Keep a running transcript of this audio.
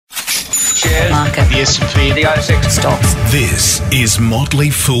market, the S&P, the ASX stocks. This is Motley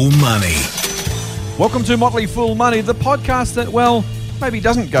Fool Money. Welcome to Motley Fool Money, the podcast that, well, maybe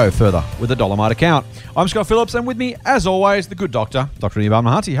doesn't go further with a Dolomite account. I'm Scott Phillips, and with me, as always, the good doctor, Dr. Nibar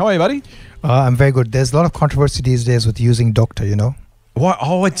Mahati. How are you, buddy? I'm very good. There's a lot of controversy these days with using doctor, you know. What?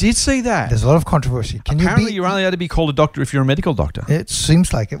 Oh, I did see that. There's a lot of controversy. Apparently, you're only allowed to be called a doctor if you're a medical doctor. It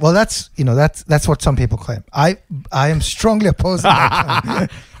seems like it. Well, that's what some people claim. I am strongly opposed to that.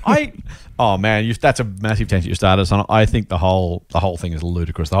 Oh man, that's a massive tangent you started us on. I think the whole thing is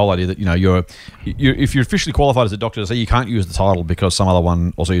ludicrous. The whole idea that you're if you're officially qualified as a doctor, to say you can't use the title because some other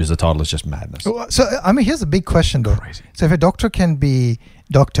one also uses the title is just madness. So I mean, here's a big question though. Crazy. So if a doctor can be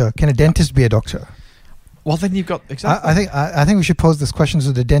doctor, can a dentist be a doctor? Well, then you've got exactly. I think we should pose this question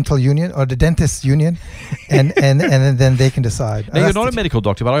to the dental union or the dentist union, and then they can decide. Now, you're not a medical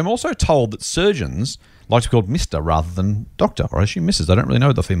doctor, but I'm also told that surgeons like to be called Mr. rather than Doctor, or I assume Mrs. I don't really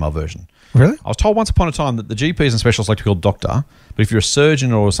know the female version. Really? I was told once upon a time that the GPs and specialists like to be called Doctor, but if you're a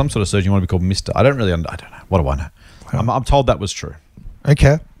surgeon or some sort of surgeon, you want to be called Mr. I don't know. What do I know? Wow. I'm told that was true.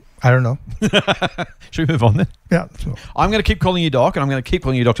 Okay. I don't know. Should we move on then? Yeah. Sure. I'm going to keep calling you Doc, and I'm going to keep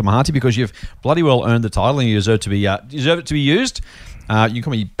calling you Dr. Mahati because you've bloody well earned the title and you deserve it to be used. You can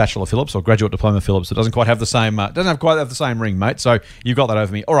call me Bachelor Phillips or Graduate Diploma Phillips. It doesn't quite have the same ring, mate. So you've got that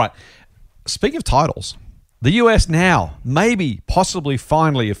over me. All right. Speaking of titles, the US now, maybe, possibly,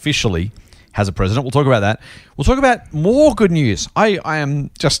 finally, officially has a president. We'll talk about that. We'll talk about more good news. I am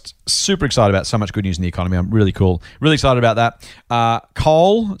just super excited about so much good news in the economy. I'm really excited about that.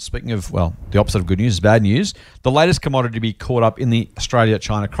 Coal, speaking of, well, the opposite of good news is bad news. The latest commodity to be caught up in the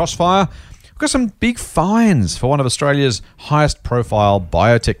Australia-China crossfire. We've got some big fines for one of Australia's highest profile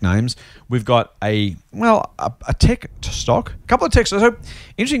biotech names. We've got a tech stock, a couple of tech stocks. So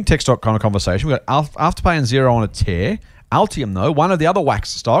interesting tech stock kind of conversation. We've got Afterpay and Xero on a tear. Altium, though, one of the other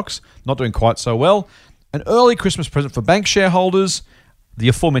wax stocks, not doing quite so well. An early Christmas present for bank shareholders. The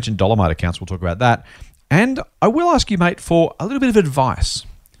aforementioned Dolomite accounts, we'll talk about that. And I will ask you, mate, for a little bit of advice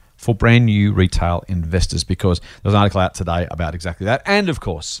for brand new retail investors, because there's an article out today about exactly that. And, of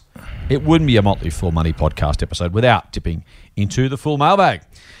course, it wouldn't be a Motley Fool Money podcast episode without dipping into the full mailbag.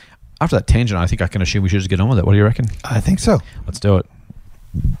 After that tangent, I think I can assume we should just get on with it. What do you reckon? I think so. Let's do it.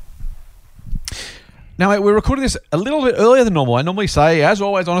 Now, mate, we're recording this a little bit earlier than normal. I normally say, as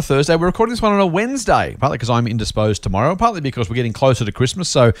always, on a Thursday. We're recording this one on a Wednesday, partly because I'm indisposed tomorrow, partly because we're getting closer to Christmas,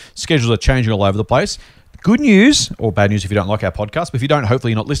 so schedules are changing all over the place. Good news, or bad news if you don't like our podcast, but if you don't,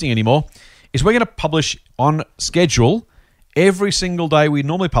 hopefully you're not listening anymore, is we're going to publish on schedule every single day we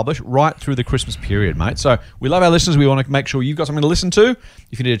normally publish right through the Christmas period, mate. So we love our listeners. We want to make sure you've got something to listen to.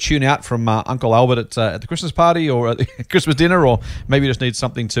 If you need to tune out from Uncle Albert at the Christmas party or at the Christmas dinner, or maybe you just need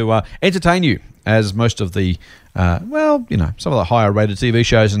something to entertain you, as most of the, some of the higher rated TV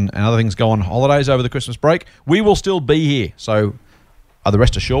shows and other things go on holidays over the Christmas break, we will still be here. So either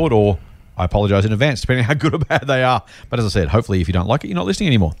rest assured, or I apologise in advance, depending on how good or bad they are. But as I said, hopefully if you don't like it, you're not listening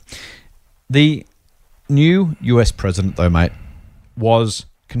anymore. The new US president, though, mate, was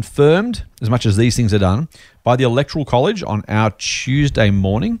confirmed, as much as these things are done, by the Electoral College on our Tuesday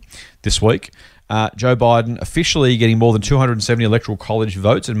morning this week. Joe Biden officially getting more than 270 Electoral College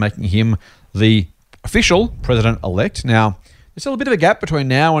votes and making him the official president-elect. Now, there's still a bit of a gap between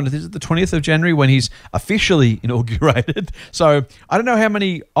now and the 20th of January when he's officially inaugurated. So I don't know how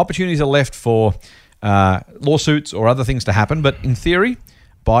many opportunities are left for lawsuits or other things to happen, but in theory,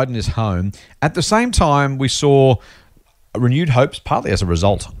 Biden is home. At the same time, we saw renewed hopes, partly as a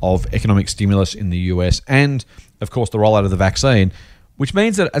result of economic stimulus in the US and, of course, the rollout of the vaccine, which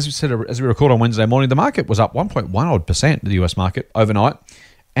means that, as we said, as we record on Wednesday morning, the market was up 1.1%, the US market, overnight.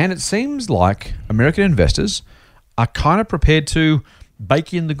 And it seems like American investors are kind of prepared to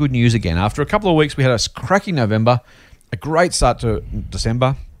bake in the good news again. After a couple of weeks, we had a cracking November, a great start to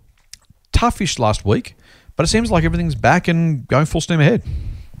December, toughish last week, but it seems like everything's back and going full steam ahead.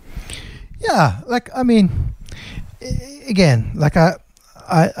 Yeah, again,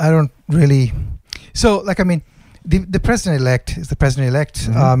 I don't really. So, the president-elect is the president-elect.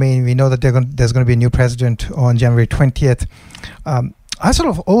 Mm-hmm. We know that there's going to be a new president on January 20th. I sort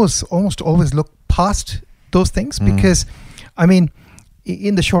of almost always look past those things because,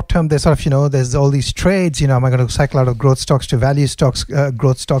 in the short term, there's sort of, there's all these trades. Am I going to cycle out of growth stocks to value stocks,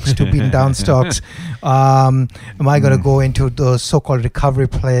 growth stocks to beaten down stocks? Am I going to go into those so-called recovery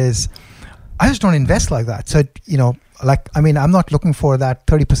plays? I just don't invest like that. So, I'm not looking for that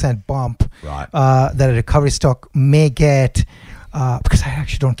 30% bump that a recovery stock may get because I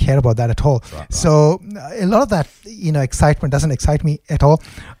actually don't care about that at all. Right. So a lot of that, excitement doesn't excite me at all.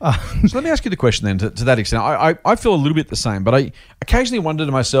 So let me ask you the question then to that extent. I feel a little bit the same, but I occasionally wonder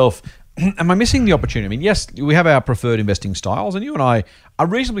to myself, am I missing the opportunity? I mean, yes, we have our preferred investing styles, and you and I are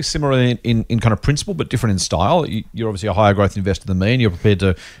reasonably similar in kind of principle, but different in style. You're obviously a higher growth investor than me, and you're prepared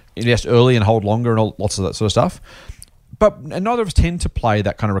to invest early and hold longer and lots of that sort of stuff. And neither of us tend to play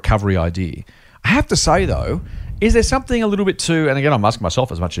that kind of recovery idea. I have to say, though, is there something a little bit too, and again, I'm asking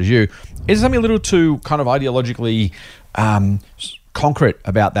myself as much as you, is there something a little too kind of ideologically concrete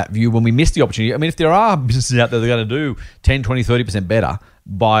about that view when we miss the opportunity? I mean, if there are businesses out there that are going to do 10, 20, 30% better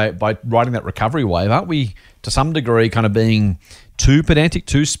by riding that recovery wave, aren't we, to some degree, kind of being too pedantic,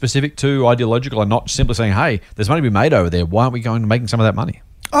 too specific, too ideological, and not simply saying, hey, there's money to be made over there. Why aren't we going and making some of that money?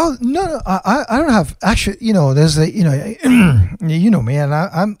 Oh no, I don't have actually. There's a you know me, and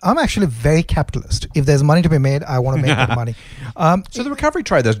I'm actually very capitalist. If there's money to be made, I want to make that money. So the recovery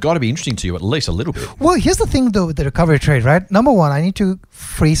trade, there's got to be interesting to you at least a little bit. Well, here's the thing though with the recovery trade, right? Number one, I need to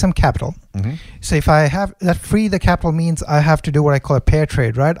free some capital. Mm-hmm. So if I have that, free the capital means I have to do what I call a pair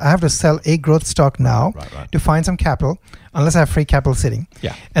trade, right? I have to sell a growth stock now to find some capital, unless I have free capital sitting.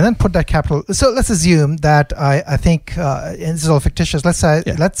 Yeah. And then put that capital. So let's assume that I think, and this is all fictitious, let's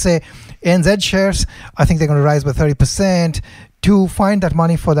say ANZ shares, I think they're going to rise by 30%. To find that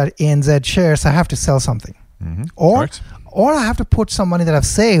money for that ANZ shares, I have to sell something. Mm-hmm. Or I have to put some money that I've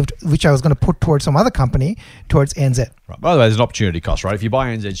saved, which I was going to put towards some other company, towards ANZ. Right. By the way, there's an opportunity cost, right? If you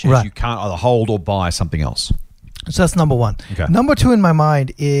buy ANZ shares, you can't either hold or buy something else. So that's number one. Okay. Number two in my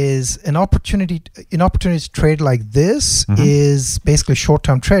mind is an opportunity to trade like this is basically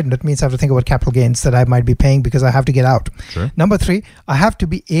short-term trade. And that means I have to think about capital gains that I might be paying because I have to get out. Sure. Number three, I have to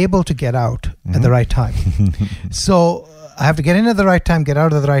be able to get out at the right time. So I have to get in at the right time, get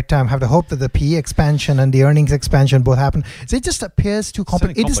out at the right time, have to hope that the PE expansion and the earnings expansion both happen. So it just appears too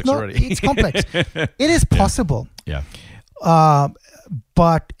complex. It is not. It's complex. It is possible. Yeah.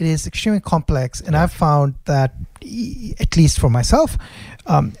 But it is extremely complex, and I've found that, at least for myself,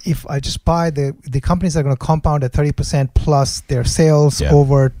 if I just buy the companies that are going to compound at 30% plus their sales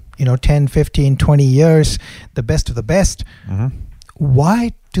over 10, 15, 20 years, the best of the best,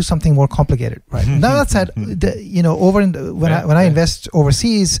 why do something more complicated, right? Now that said, when I invest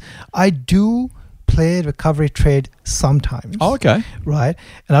overseas, I do play recovery trade sometimes. Oh, okay. Right?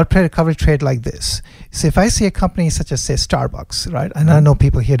 And I'll play recovery trade like this. So if I see a company such as, say, Starbucks, right? And I know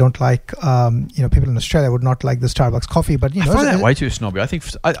people here don't like, people in Australia would not like the Starbucks coffee, but, I find that way too snobby. I think,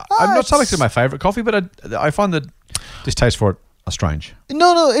 I'm not Starbucks is my favorite coffee, but I find the distaste for it strange.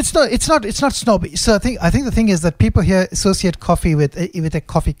 No, it's not snobby. So I think the thing is that people here associate coffee with a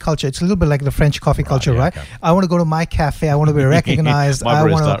coffee culture. It's a little bit like the French coffee culture, right? Okay. I want to go to my cafe. I want to be recognized. my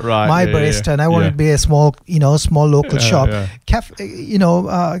barista, and I want to be a small local shop. Yeah.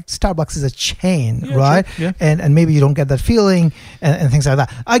 Starbucks is a chain, right? Sure. Yeah. And maybe you don't get that feeling and things like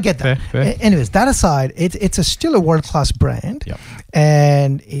that. I get that. Fair. Anyways, that aside, it's still a world-class brand,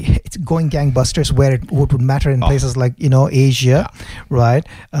 and it's going gangbusters where it would matter in places like Asia. Right,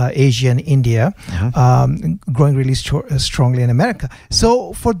 Asia and India, growing really strongly in America.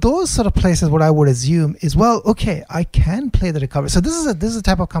 So for those sort of places, what I would assume is, I can play the recovery. So this is a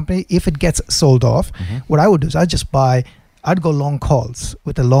type of company. If it gets sold off, what I would do is I'd go long calls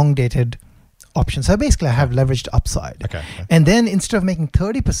with a long dated option. So basically, I have leveraged upside. Okay. And then instead of making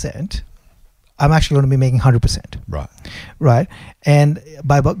 30%. I'm actually going to be making 100%. Right. And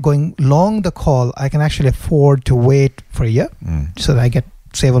by going long the call, I can actually afford to wait for a year so that I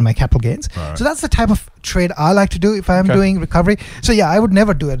save on my capital gains. Right. So that's the type of trade I like to do if I'm doing recovery. So I would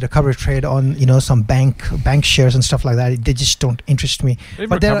never do a recovery trade on some bank shares and stuff like that. They just don't interest me. But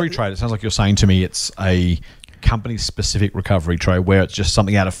recovery trade, it sounds like you're saying to me it's a company-specific recovery trade where it's just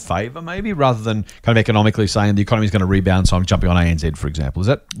something out of favour maybe, rather than kind of economically saying the economy is going to rebound, so I'm jumping on ANZ, for example. Is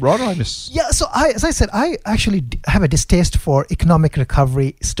that right, or I miss? Yeah, so as I said, I actually have a distaste for economic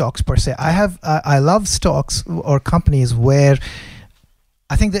recovery stocks per se. I love stocks or companies where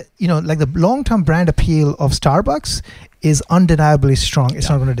I think that, like the long-term brand appeal of Starbucks is undeniably strong. It's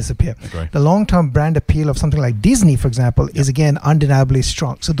not going to disappear. Okay. The long-term brand appeal of something like Disney, for example, is again undeniably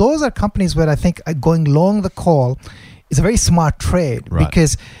strong. So those are companies where I think going long the call is a very smart trade,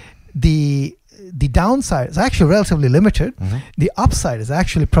 because the downside is actually relatively limited. The upside is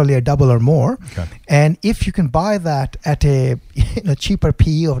actually probably a double or more. Okay. And if you can buy that at a cheaper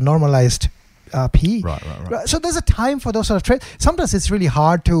PE or normalized PE. Right. So there's a time for those sort of trades. Sometimes it's really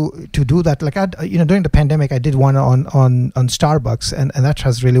hard to do that. Like during the pandemic, I did one on Starbucks, and that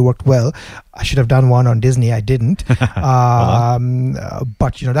has really worked well. I should have done one on Disney. I didn't. But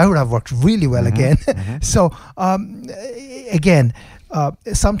that would have worked really well again. So again.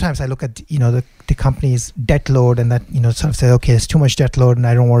 Sometimes I look at the company's debt load, and that sort of say, okay, it's too much debt load, and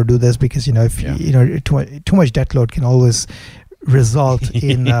I don't want to do this because if too much debt load can always result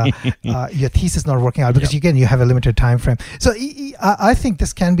in your thesis not working out, because again, you have a limited time frame. So I think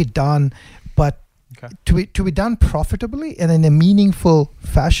this can be done, but to be done profitably and in a meaningful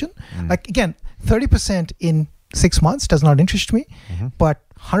fashion. Like again, 30% in 6 months does not interest me, but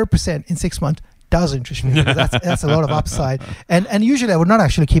 100% in 6 months does interest me. That's a lot of upside. And usually I would not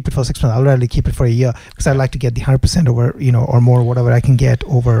actually keep it for 6 months. I'll rather keep it for a year, because I like to get the 100% over, or more, whatever I can get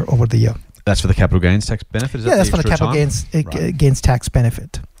over the year. That's for the capital gains tax benefit. That's for the capital gains tax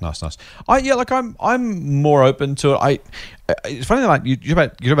benefit. Nice. I'm more open to it. It's funny, like you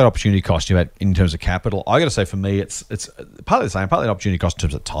talk about opportunity cost. You about in terms of capital. I got to say, for me, it's partly the same. Partly an opportunity cost in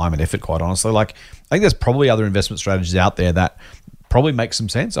terms of time and effort. Quite honestly, like I think there's probably other investment strategies out there that probably make some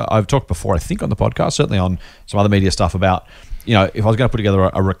sense. I've talked before, I think, on the podcast, certainly on some other media stuff about, if I was going to put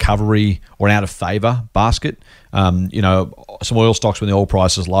together a recovery or an out of favor basket, some oil stocks when the oil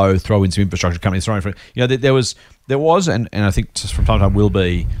price is low, throw in some infrastructure companies, there was, and I think from time to time will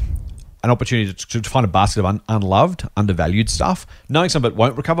be an opportunity to find a basket of unloved, undervalued stuff, knowing some of it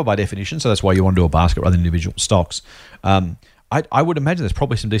won't recover by definition. So that's why you want to do a basket rather than individual stocks. I would imagine there's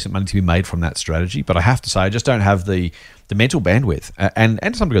probably some decent money to be made from that strategy, but I have to say I just don't have the mental bandwidth and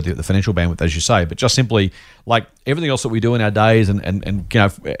to some degree the financial bandwidth, as you say, but just simply like everything else that we do in our days and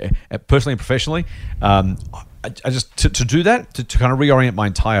personally and professionally, I just to do that, to kind of reorient my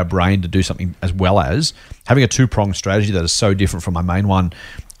entire brain to do something as well as having a two-pronged strategy that is so different from my main one.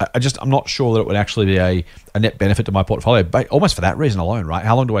 I'm not sure that it would actually be a net benefit to my portfolio, but almost for that reason alone, right?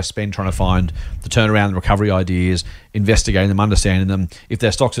 How long do I spend trying to find the turnaround and recovery ideas, investigating them, understanding them? If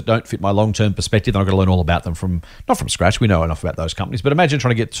they're stocks that don't fit my long-term perspective, then I've got to learn all about them not from scratch. We know enough about those companies, but imagine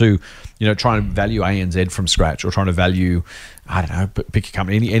trying to get to, trying to value ANZ from scratch, or trying to value, I don't know, pick a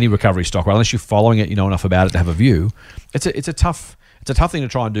company, any recovery stock. Well, unless you're following it, you know enough about it to have a view. It's a tough thing to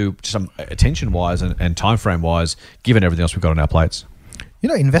try and do, some attention-wise and time frame-wise, given everything else we've got on our plates.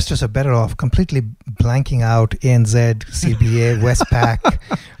 Investors are better off completely blanking out ANZ, CBA, Westpac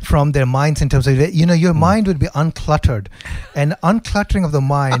from their minds in terms of, your mind would be uncluttered, and uncluttering of the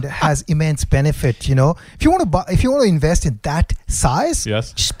mind has immense benefit. If you want to invest in that size,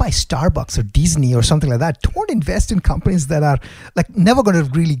 just buy Starbucks or Disney or something like that. Don't invest in companies that are like never going to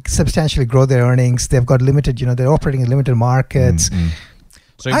really substantially grow their earnings. They've got limited, they're operating in limited markets.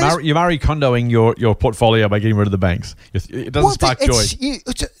 So you're Marie Kondoing your portfolio by getting rid of the banks. It doesn't spark joy.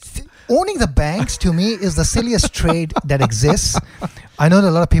 Owning the banks, to me, is the silliest trade that exists. I know that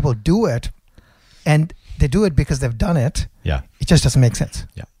a lot of people do it, and they do it because they've done it. Yeah. It just doesn't make sense.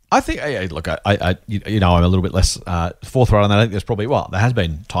 Yeah. I think, look, I'm a little bit less forthright on that. I think there's probably, there has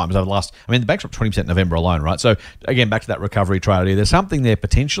been times over the last, the banks were up 20% in November alone, right? So again, back to that recovery trade idea. There's something there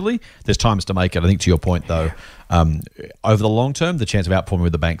potentially. There's times to make it. I think to your point though, over the long term, the chance of outperforming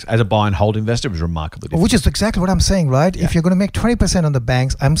with the banks as a buy and hold investor was remarkably different. Which is exactly what I'm saying, right? Yeah. If you're going to make 20% on the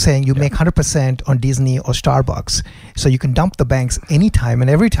banks, I'm saying you make 100% on Disney or Starbucks. So you can dump the banks anytime and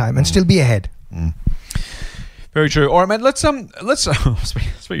every time and still be ahead. Very true. All right, man. Let's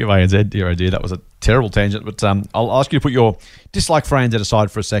speaking of ANZ, dear idea, that was a terrible tangent. But I'll ask you to put your dislike for ANZ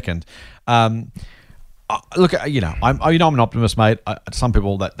aside for a second. Look, I'm an optimist, mate. Some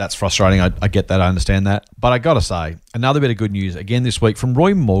people that's frustrating. I get that. I understand that. But I got to say, another bit of good news again this week from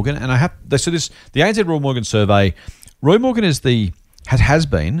Roy Morgan, and the ANZ Roy Morgan survey. Roy Morgan has been,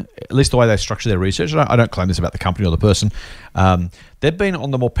 at least the way they structure their research, I don't claim this about the company or the person, they've been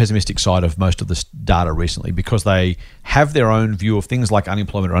on the more pessimistic side of most of this data recently because they have their own view of things like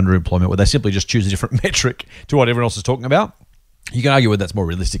unemployment or underemployment, where they simply just choose a different metric to what everyone else is talking about. You can argue whether that's more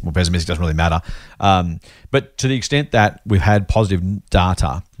realistic, more pessimistic, doesn't really matter. But to the extent that we've had positive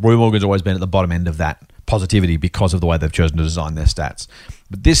data, Roy Morgan's always been at the bottom end of that positivity because of the way they've chosen to design their stats.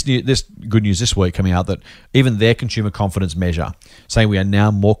 But this good news this week coming out that even their consumer confidence measure saying we are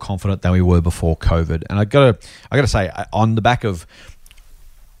now more confident than we were before COVID. And I got to say, on the back of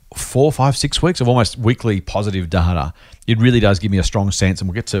 4, 5, 6 weeks of almost weekly positive data, it really does give me a strong sense, and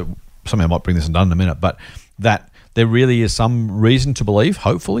we'll get to something I might bring this undone in a minute, but that there really is some reason to believe,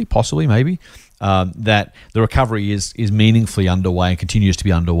 hopefully, possibly, maybe, that the recovery is meaningfully underway and continues to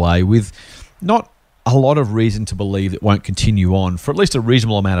be underway with not a lot of reason to believe it won't continue on for at least a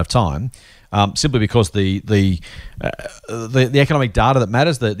reasonable amount of time, simply because the economic data that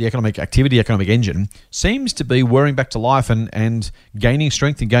matters, the economic activity, economic engine, seems to be whirring back to life and gaining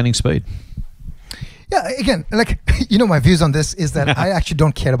strength and gaining speed. Yeah, again, my views on this is that I actually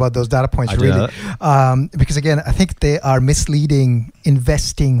don't care about those data points really, because again, I think they are misleading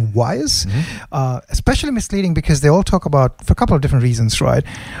investing wise, especially misleading because they all talk about for a couple of different reasons, right?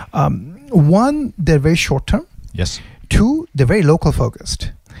 One, they're very short term. Yes. 2, they're very local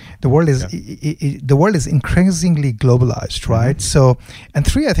focused. The world is the world is increasingly globalized, right? So, and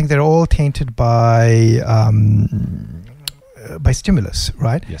three, I think they're all tainted by stimulus,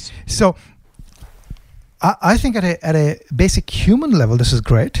 right? Yes. So, I think at a basic human level, this is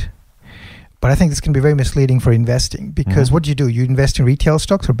great. But I think this can be very misleading for investing, because what do? You invest in retail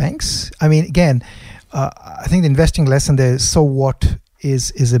stocks or banks? I mean, again, I think the investing lesson there, so what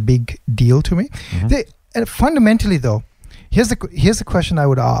is a big deal to me. And fundamentally, though, here's the question I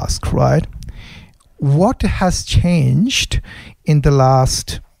would ask, right? What has changed in the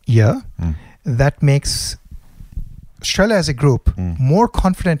last year that makes Australia as a group more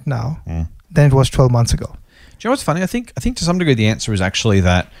confident now than it was 12 months ago? Do you know what's funny? I think to some degree the answer is actually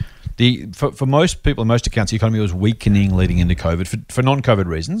that for most people, in most accounts, the economy was weakening leading into COVID for non-COVID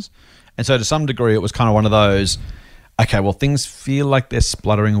reasons. And so to some degree, it was kind of one of those, okay, well, things feel like they're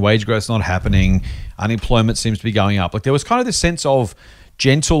spluttering, wage growth's not happening, unemployment seems to be going up. Like there was kind of this sense of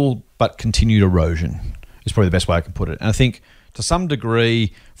gentle but continued erosion is probably the best way I can put it. And I think to some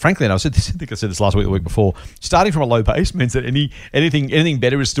degree, frankly, and I think I said this last week, the week before, starting from a low base means that anything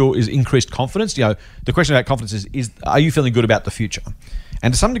better is increased confidence. You know, the question about confidence is are you feeling good about the future?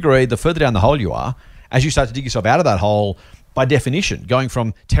 And to some degree, the further down the hole you are, as you start to dig yourself out of that hole, by definition, going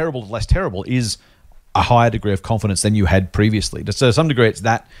from terrible to less terrible is a higher degree of confidence than you had previously. So to some degree, it's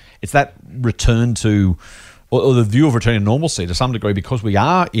that return to, or the view of returning to normalcy to some degree, because we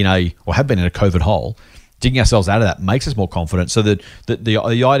are have been in a COVID hole. Digging ourselves out of that makes us more confident. So that the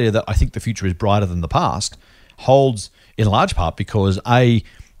idea that I think the future is brighter than the past holds in large part because we've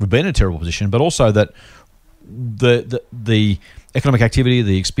been in a terrible position, but also that the economic activity,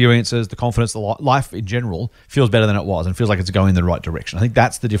 the experiences, the confidence, the life in general feels better than it was and feels like it's going in the right direction. I think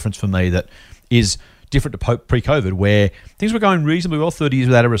that's the difference for me that is different to pre-COVID, where things were going reasonably well, 30 years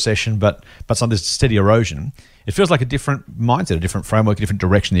without a recession, but some this steady erosion. It feels like a different mindset, a different framework, a different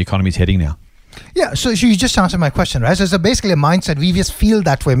direction the economy is heading now. Yeah, so you just answered my question, right? So it's basically a mindset. We just feel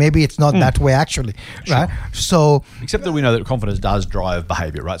that way. Maybe it's not that way, actually, right? So, except that we know that confidence does drive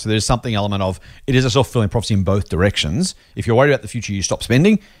behavior, right? So there's something element of it is a self-fulfilling prophecy in both directions. If you're worried about the future, you stop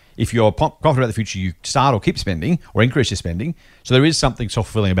spending. If you're confident about the future, you start or keep spending or increase your spending. So there is something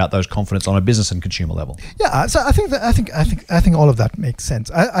self-fulfilling about those confidence on a business and consumer level. Yeah, so I think all of that makes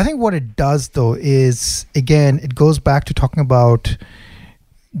sense. I think what it does, though, is again it goes back to talking about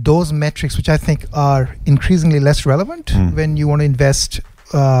those metrics which I think are increasingly less relevant when you want to invest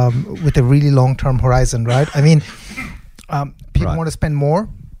with a really long-term horizon, right? I mean, people want to spend more,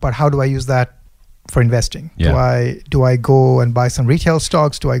 but how do I use that for investing? Yeah. Do I go and buy some retail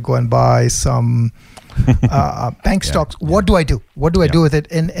stocks? Do I go and buy some bank stocks? What do I do? What do I do with it?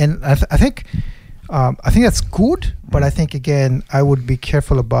 And I think that's good, but I think again I would be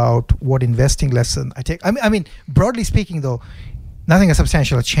careful about what investing lesson I take. I mean, broadly speaking, though, nothing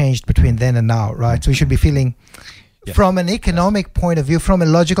substantial has changed between then and now, right? So we should be feeling, from an economic point of view, from a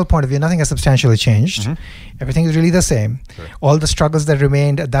logical point of view, nothing has substantially changed. Everything is really the same. Sure. All the struggles that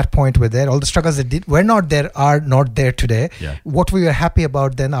remained at that point were there. All the struggles that were not there are not there today. Yeah. What we were happy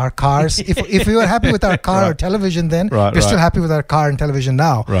about then, our cars. if we were happy with our car or television then, we're still happy with our car and television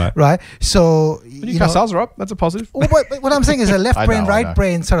now. Right? So new car sales are up. That's a positive. What I'm saying is a left brain, right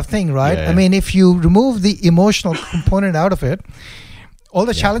brain sort of thing, right? Yeah. I mean, if you remove the emotional component out of it, all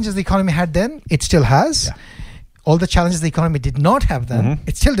the challenges the economy had then, it still has. Yeah. All the challenges the economy did not have then,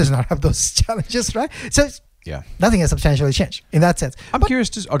 it still does not have those challenges, right? So nothing has substantially changed in that sense. I'm curious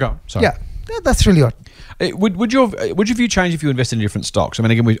to... Oh, go. Sorry. Yeah, that's really what... Would your view change if you invest in different stocks? I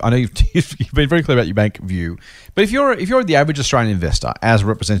mean, again, I know you've been very clear about your bank view, but if you're the average Australian investor, as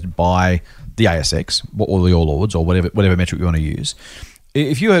represented by the ASX or the All Ords or whatever metric you want to use,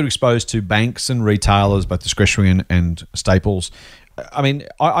 if you are exposed to banks and retailers, both discretionary and staples, I mean,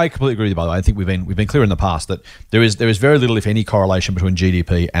 I completely agree with you, by the way. I think we've been clear in the past that there is very little, if any, correlation between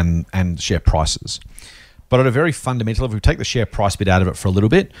GDP and share prices. But at a very fundamental level, if we take the share price bit out of it for a little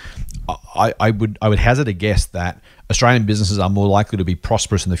bit, I would hazard a guess that Australian businesses are more likely to be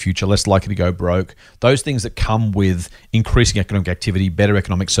prosperous in the future, less likely to go broke. Those things that come with increasing economic activity, better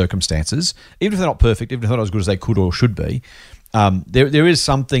economic circumstances, even if they're not perfect, even if they're not as good as they could or should be, there is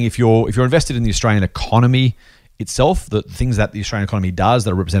something, if you're invested in the Australian economy itself, the things that the Australian economy does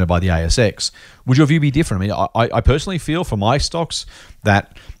that are represented by the ASX, would your view be different? I mean, I personally feel for my stocks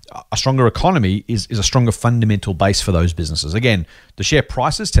that a stronger economy is a stronger fundamental base for those businesses. Again, the share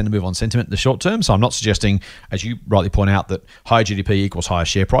prices tend to move on sentiment in the short term, so I'm not suggesting, as you rightly point out, that higher GDP equals higher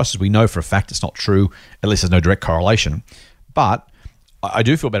share prices. We know for a fact it's not true, at least there's no direct correlation. But I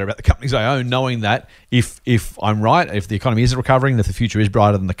do feel better about the companies I own, knowing that if I'm right, if the economy is recovering, if the future is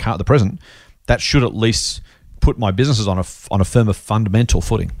brighter than the present, that should at least put my businesses on a firmer fundamental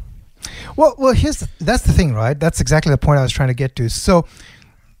footing. Well, that's the thing, right? That's exactly the point I was trying to get to. So,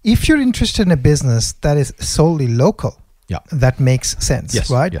 if you're interested in a business that is solely local, Yeah. that makes sense, Yes,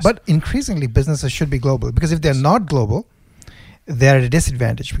 right? yes. But increasingly, businesses should be global, because if they're not global, they're at a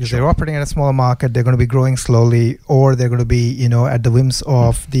disadvantage, because they're operating in a smaller market. They're going to be growing slowly, or they're going to be, at the whims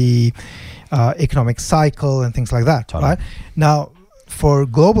of the economic cycle and things like that, Totally. right? Now, for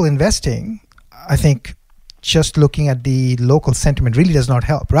global investing, I think just looking at the local sentiment really does not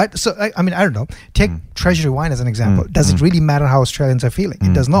help, right? So, I don't know. Take Treasury Wine as an example. Does it really matter how Australians are feeling?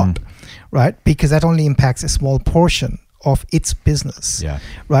 It does not, right? Because that only impacts a small portion of its business, Yeah.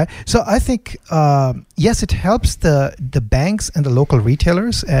 right? So I think, yes, it helps the banks and the local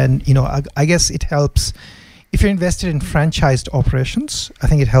retailers. And, I guess it helps if you're invested in franchised operations. I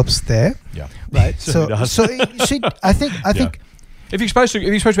think it helps there, Yeah. right? Certainly does. So see, I think If you're exposed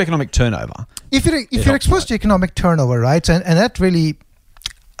to economic turnover, if you're helps, exposed to economic turnover, right, and that really,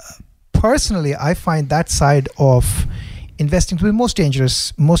 personally, I find that side of investing to be most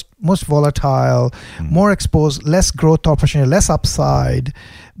dangerous, most volatile, more exposed, less growth opportunity, less upside,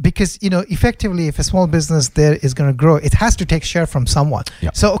 because effectively, if a small business there is going to grow, it has to take share from someone.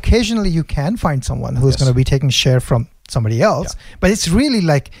 Yeah. So occasionally you can find someone who's Yes. going to be taking share from somebody else, but it's really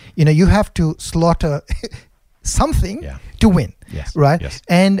like you have to slaughter something Yeah. to win. Yes. Right. Yes.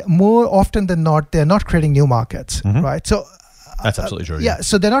 And more often than not, they're not creating new markets. Right. So That's absolutely true. yeah,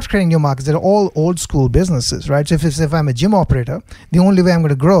 so they're not creating new markets. They're all old school businesses, right? So if I'm a gym operator, the only way I'm going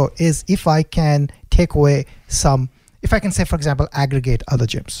to grow is if I can take away if I can say, for example, aggregate other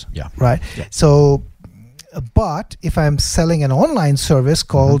gyms. Yeah. Right. Yeah. So, but if I'm selling an online service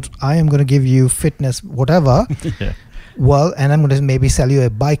called I am going to give you fitness, whatever, Yeah. well, and I'm going to maybe sell you a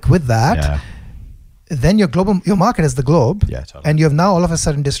bike with that. Yeah. Then your market is the globe, Yeah, totally. and you have now all of a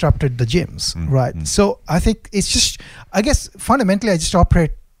sudden disrupted the gyms, right? So I think it's just, I guess fundamentally, I just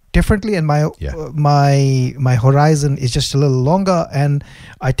operate differently, and my my horizon is just a little longer, and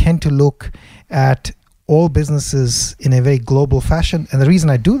I tend to look at all businesses in a very global fashion. And the reason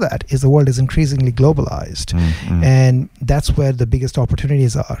I do that is the world is increasingly globalized, and that's where the biggest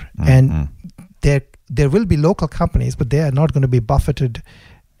opportunities are. And there will be local companies, but they are not going to be buffeted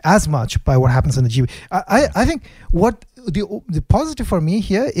as much by what happens in the GB. I think what the positive for me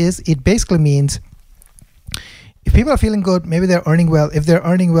here is it basically means if people are feeling good, maybe they're earning well. If they're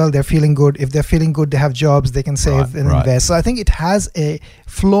earning well, they're feeling good. If they're feeling good, they have jobs, they can save and invest. So I think it has a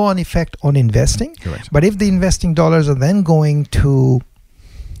flow-on effect on investing. Correct. But if the investing dollars are then going to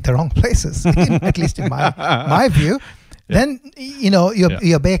the wrong places, at least in my view, then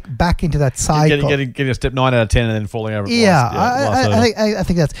you're back into that cycle. Getting a step 9 out of 10 and then falling over. I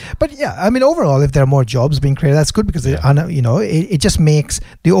think that's. But overall, if there are more jobs being created, that's good, because it just makes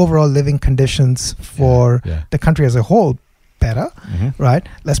the overall living conditions for the country as a whole better, right?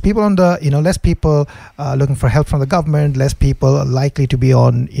 Less people less people looking for help from the government, less people likely to be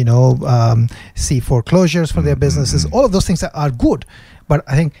on see foreclosures for their businesses. All of those things are good, but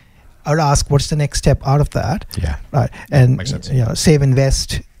I think I would ask, what's the next step out of that? Yeah. Right. And makes sense. Save,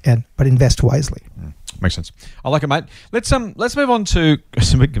 invest, but invest wisely. Makes sense. I like it, mate. Let's move on to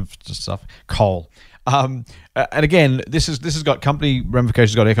some big stuff. Coal. And again, this has got company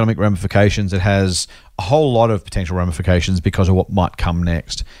ramifications, got economic ramifications. It has a whole lot of potential ramifications because of what might come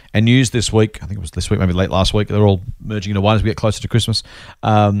next. And news this week, I think it was this week, maybe late last week, they're all merging into one as we get closer to Christmas.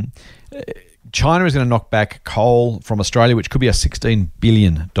 China is going to knock back coal from Australia, which could be a $16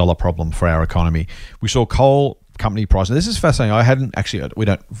 billion problem for our economy. We saw coal company prices. This is fascinating. We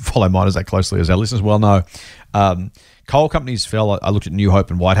don't follow miners that closely, as our listeners well know. Coal companies fell. I looked at New Hope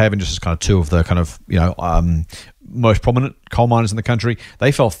and Whitehaven, just as kind of two of the kind of, most prominent coal miners in the country.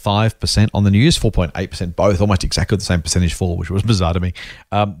 They fell 5% on the news, 4.8%, both almost exactly the same percentage fall, which was bizarre to me.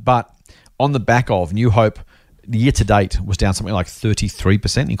 But on the back of New Hope, the year to date was down something like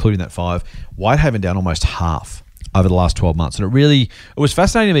 33%, including that 5. Whitehaven down almost half over the last 12 months. And it was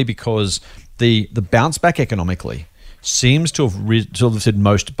fascinating to me because the bounce back economically seems to have lifted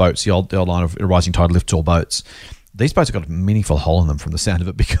most boats, the old line of a rising tide lifts all boats. These boats have got a meaningful hole in them from the sound of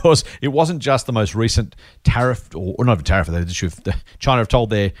it, because it wasn't just the most recent tariff, or not even tariff, China have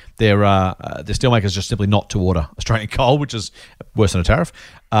told their steelmakers just simply not to order Australian coal, which is worse than a tariff.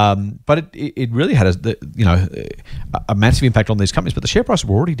 But it really had a massive impact on these companies, but the share prices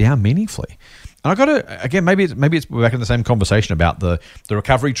were already down meaningfully. And I got to, again, maybe we're back in the same conversation about the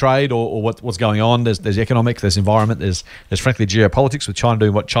recovery trade or what's going on. There's economic, there's environment, there's frankly geopolitics, with China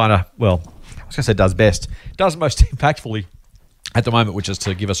doing what China, I was going to say does best, does most impactfully at the moment, which is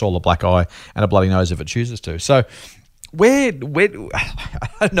to give us all a black eye and a bloody nose if it chooses to. So where I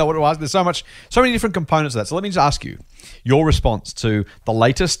don't know what to ask. There's so many different components of that. So let me just ask you your response to the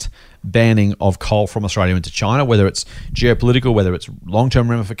latest banning of coal from Australia into China, whether it's geopolitical, whether it's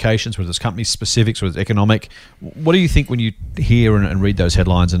long-term ramifications, whether it's company specifics, whether it's economic. What do you think when you hear and read those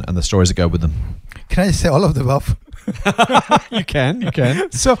headlines and the stories that go with them? Can I just say all of the above? You can.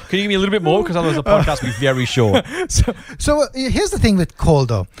 So, can you give me a little bit more? Because otherwise the podcast will be very short. So here's the thing with coal,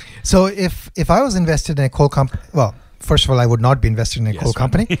 though. So if I was invested in a coal company, well, first of all, I would not be invested in a coal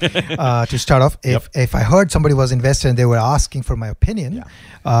company to start off. If I heard somebody was invested and they were asking for my opinion,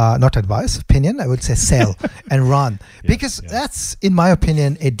 not advice, opinion, I would say sell and run. Because that's, in my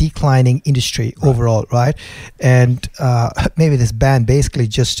opinion, a declining industry overall, right? And maybe this ban basically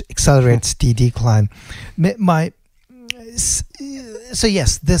just accelerates the decline. So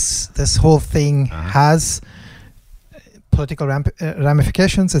yes, this whole thing has political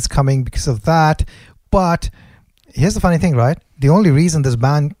ramifications. It's coming because of that. But here's the funny thing, right? The only reason this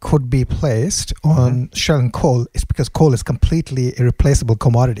ban could be placed on shell and coal is because coal is completely irreplaceable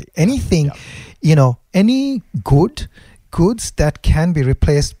commodity. Anything, any goods that can be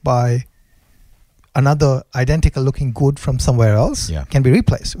replaced by another identical looking good from somewhere else can be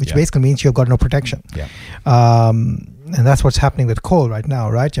replaced, which basically means you've got no protection. And that's what's happening with coal right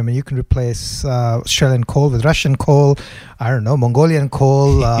now, right? I mean, you can replace shell and coal with Russian coal, I don't know, Mongolian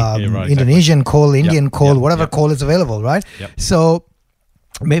coal, Indonesian coal, Indian coal, whatever coal is available, right? So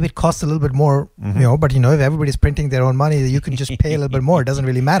maybe it costs a little bit more, but if everybody's printing their own money, you can just pay a little bit more. It doesn't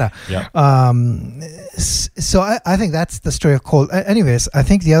really matter. So I think that's the story of coal. Anyways, I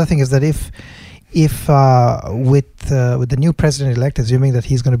think the other thing is that if with the new president-elect, assuming that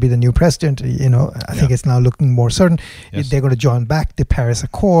he's going to be the new president, I think it's now looking more certain. They're going to join back the Paris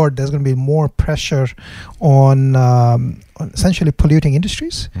Accord. There's going to be more pressure on essentially polluting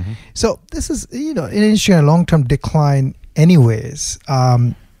industries. So this is, an industry in a long-term decline anyways.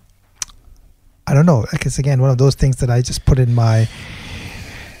 I don't know. Like, it's again one of those things that I just put in my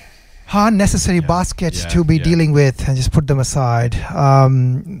unnecessary basket to be dealing with and just put them aside.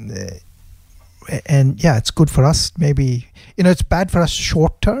 And it's good for us. Maybe it's bad for us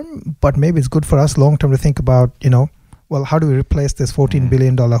short term, but maybe it's good for us long term to think about how do we replace this $14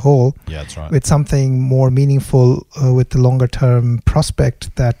 billion hole with something more meaningful with the longer term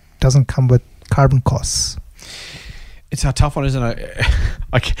prospect that doesn't come with carbon costs. It's a tough one, isn't it?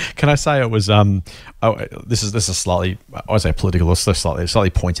 Can I say it was? This is slightly, I would say political, or slightly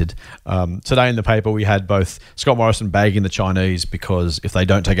pointed. Today in the paper, we had both Scott Morrison bagging the Chinese because if they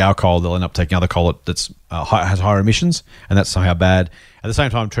don't take our coal, they'll end up taking other coal that's has higher emissions, and that's somehow bad. At the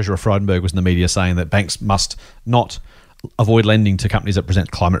same time, Treasurer Frydenberg was in the media saying that banks must not avoid lending to companies that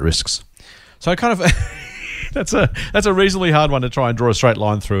present climate risks. So kind of. That's a reasonably hard one to try and draw a straight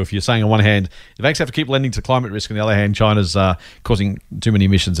line through. If you're saying on one hand the banks have to keep lending to climate risk, on the other hand China's causing too many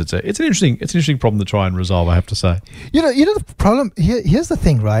emissions, it's an interesting problem to try and resolve, I have to say. The problem here's the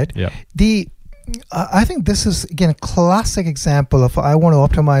thing, right? I think this is again a classic example of I want to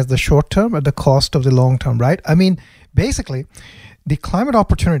optimize the short term at the cost of the long term, right? I mean, basically, the climate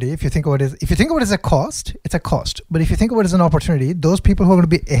opportunity, if you think about it as a cost, it's a cost. But if you think about it as an opportunity, those people who are going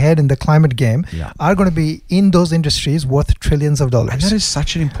to be ahead in the climate game are going to be in those industries worth trillions of dollars. And that is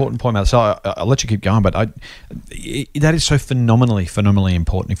such an important point, Matt. So I'll let you keep going, but that is so phenomenally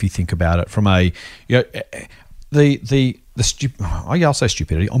important if you think about it from a I'll say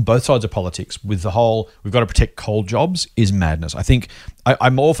stupidity on both sides of politics with the whole we've got to protect coal jobs is madness. I think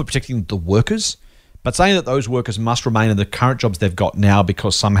I'm all for protecting the workers. But saying that those workers must remain in the current jobs they've got now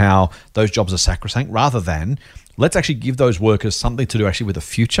because somehow those jobs are sacrosanct, rather than let's actually give those workers something to do actually with the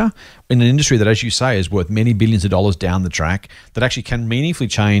future in an industry that, as you say, is worth many billions of dollars down the track, that actually can meaningfully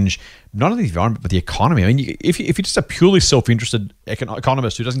change not only the environment but the economy. I mean, if you're just a purely self-interested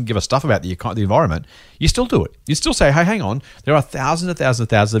economist who doesn't give a stuff about the environment, you still do it. You still say, hey, hang on, there are thousands and thousands and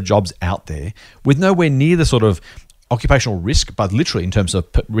thousands of jobs out there with nowhere near the sort of occupational risk, but literally in terms of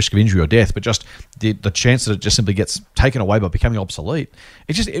risk of injury or death, but just the chance that it just simply gets taken other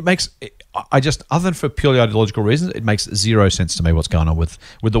than for purely ideological reasons, it makes zero sense to me what's going on with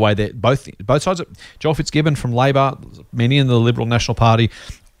the way that both sides of Joel Fitzgibbon from Labor, many in the Liberal National Party,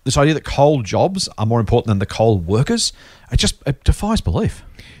 this idea that coal jobs are more important than the coal workers, it defies belief.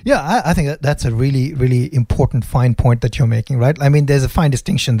 Yeah, I think that's a really, really important fine point that you're making, right? I mean, there's a fine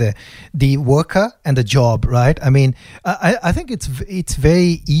distinction there. The worker and the job, right? I mean, I think it's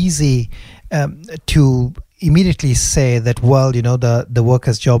very easy to immediately say that, well, the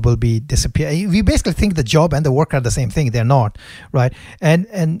worker's job will be disappear. We basically think the job and the worker are the same thing. They're not, right?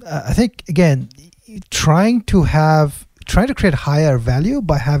 And I think, again, trying to trying to create higher value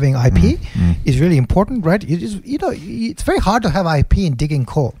by having IP is really important, right? It's very hard to have IP in digging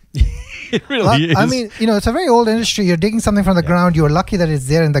coal. It really is. I mean, it's a very old industry. You're digging something from the ground. You're lucky that it's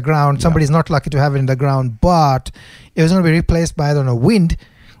there in the ground. Somebody's not lucky to have it in the ground, but it was going to be replaced by, I don't know, wind.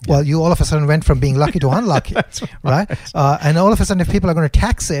 Well, you all of a sudden went from being lucky to unlucky, right? And all of a sudden, if people are going to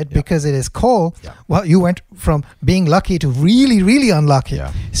tax it because it is coal, well, you went from being lucky to really, really unlucky.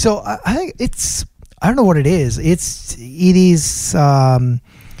 Yeah. So I think I don't know what it is. It is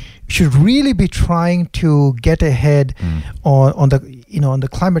should really be trying to get ahead on the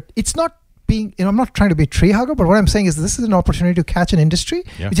climate. It's not being, I'm not trying to be a tree hugger, but what I'm saying is this is an opportunity to catch an industry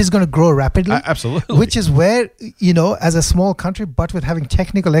which is going to grow rapidly. Absolutely. Which is where, as a small country, but with having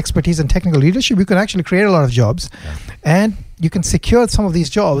technical expertise and technical leadership, you can actually create a lot of jobs. And you can secure some of these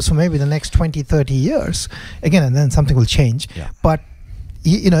jobs for maybe the next 20, 30 years. Again, and then something will change. But,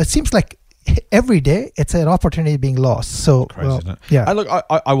 it seems like every day it's an opportunity being lost. So crazy, isn't it? Look,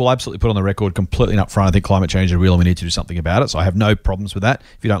 I will absolutely put on the record completely up front. I think climate change is real and we need to do something about it. So I have no problems with that.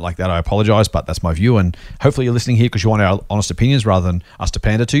 If you don't like that, I apologize, but that's my view. And hopefully you're listening here because you want our honest opinions rather than us to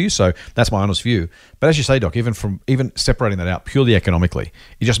pander to you. So that's my honest view. But as you say, Doc, even separating that out purely economically,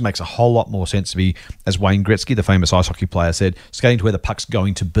 it just makes a whole lot more sense to be, as Wayne Gretzky, the famous ice hockey player, said, skating to where the puck's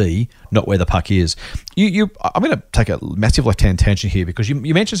going to be, not where the puck is. I'm going to take a massive left-hand tangent here because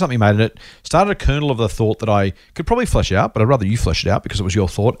you mentioned something, mate, and it started a kernel of the thought that I could probably flesh out, but I'd rather you flesh it out because it was your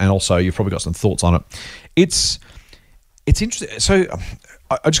thought, and also you've probably got some thoughts on it. It's interesting. So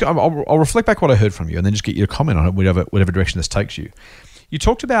I'll reflect back what I heard from you, and then just get your comment on it, whatever direction this takes you. You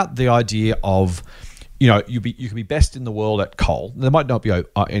talked about the idea of, you can be best in the world at coal. There might not be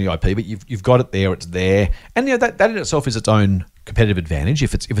any IP, but you've got it there. It's there, and that in itself is its own competitive advantage.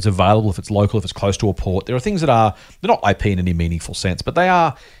 If it's available, if it's local, if it's close to a port, there are things they're not IP in any meaningful sense, but they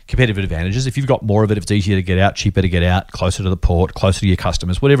are competitive advantages. If you've got more of it, if it's easier to get out, cheaper to get out, closer to the port, closer to your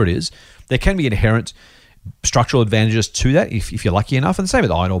customers, whatever it is, there can be inherent structural advantages to that if you're lucky enough. And the same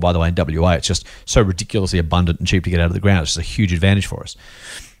with iron ore, by the way, in WA. It's just so ridiculously abundant and cheap to get out of the ground. It's just a huge advantage for us.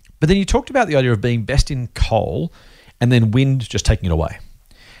 But then you talked about the idea of being best in coal and then wind just taking it away.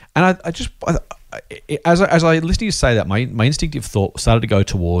 And as I listened to you say that, my instinctive thought started to go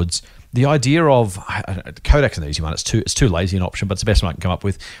towards the idea of Kodak's an easy one. It's too lazy an option, but it's the best one I can come up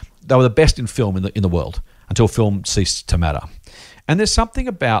with. They were the best in film in the world until film ceased to matter. And there's something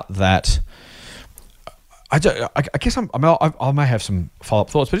about that. I guess I may have some follow-up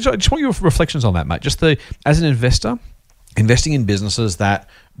thoughts, but I just want your reflections on that, mate. Just as an investor, investing in businesses that,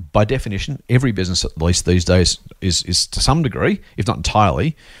 by definition, every business, at least these days, is to some degree, if not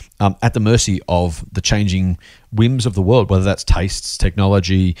entirely, at the mercy of the changing whims of the world, whether that's tastes,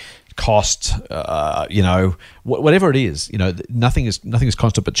 technology, cost, whatever it is. Nothing is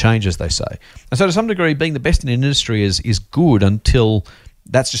constant but change, as they say. And so, to some degree, being the best in an industry is good until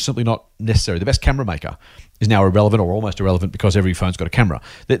that's just simply not necessary. The best camera maker is now irrelevant or almost irrelevant because every phone's got a camera.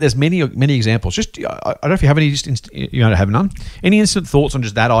 There's many examples. Just I don't know if you have any. Have none. Any instant thoughts on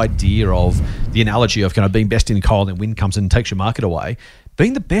just that idea of the analogy of kind of being best in coal and wind comes in and takes your market away.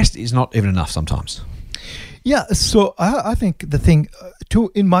 Being the best is not even enough sometimes. Yeah. So I think the thing,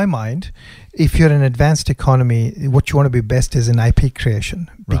 in my mind, if you're an advanced economy, what you want to be best is in IP creation,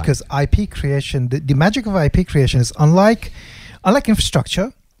 because IP creation, the magic of IP creation is unlike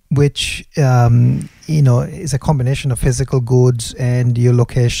infrastructure, which is a combination of physical goods and your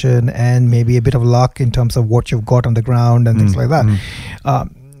location and maybe a bit of luck in terms of what you've got on the ground and things like that.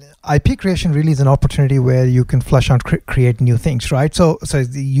 IP creation really is an opportunity where you can flush out, create new things, right? So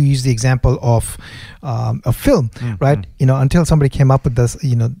you use the example of film, right? Until somebody came up with this,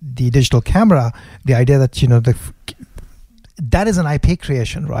 the digital camera, the idea that that is an IP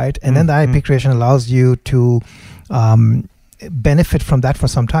creation, right? And then the IP creation allows you to benefit from that for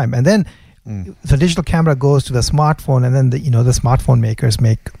some time, and then the digital camera goes to the smartphone, and then the smartphone makers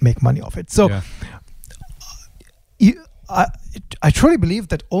make money off it. So I truly believe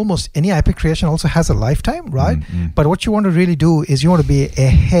that almost any IP creation also has a lifetime, right? But what you want to really do is you want to be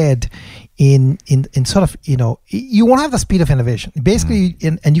ahead in sort of, you want to have the speed of innovation basically,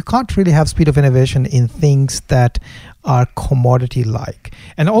 and you can't really have speed of innovation in things that are commodity like,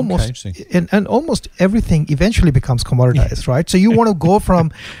 and almost and almost everything eventually becomes commoditized, right? So you want to go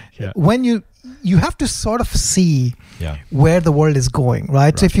from when you have to sort of see where the world is going,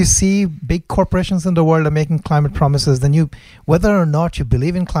 right? So if you see big corporations in the world are making climate promises, then whether or not you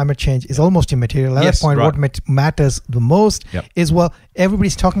believe in climate change is almost immaterial. At that point, what matters the most is, well,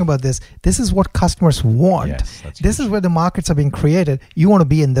 everybody's talking about this. This is what customers want. This is where the markets are being created. You want to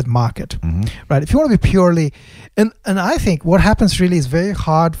be in that market, right? If you want to be purely, and I think what happens really is very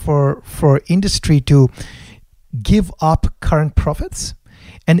hard for industry to give up current profits,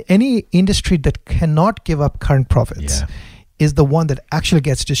 and any industry that cannot give up current profits is the one that actually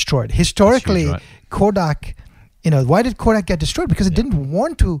gets destroyed. Historically, huge, right? Kodak, why did Kodak get destroyed? Because it didn't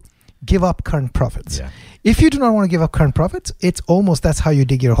want to give up current profits. Yeah. If you do not want to give up current profits, that's how you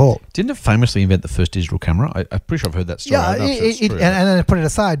dig your hole. Didn't it famously invent the first digital camera? I'm pretty sure I've heard that story. Yeah, and then it put it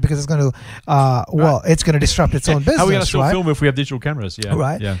aside because it's going to, it's going to disrupt its own business. How are we going to still right? film if we have digital cameras? Yeah,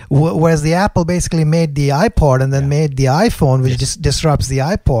 right. Yeah. Whereas the Apple basically made the iPod and then made the iPhone, which just disrupts the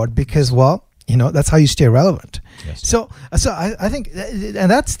iPod because, that's how you stay relevant. Yes. So I think,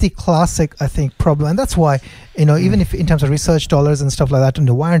 and that's the classic, I think, problem. And that's why, even if in terms of research dollars and stuff like that,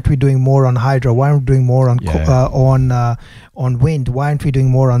 why aren't we doing more on hydro? Why aren't we doing more on wind? Why aren't we doing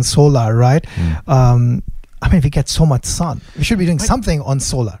more on solar? Right? We get so much sun. We should be doing something on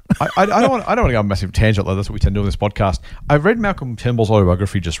solar. I don't want to go on a massive tangent like that's what we tend to do on this podcast. I read Malcolm Turnbull's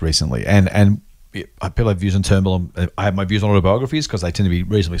autobiography just recently, and people have views on Turnbull. I have my views on autobiographies because they tend to be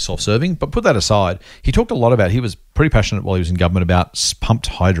reasonably self-serving. But put that aside, he talked a lot about. He was pretty passionate while he was in government about pumped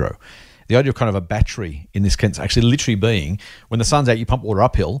hydro. The idea of kind of a battery in this case actually literally being when the sun's out, you pump water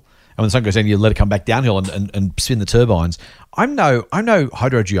uphill, and when the sun goes down, you let it come back downhill and spin the turbines. I'm no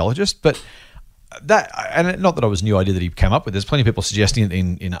hydrogeologist, but that, and not that I was a new idea that he came up with. There's plenty of people suggesting it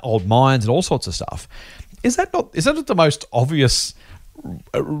in old mines and all sorts of stuff. Is that not the most obvious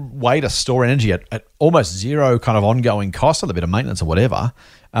way to store energy at almost zero kind of ongoing cost, a bit of maintenance or whatever?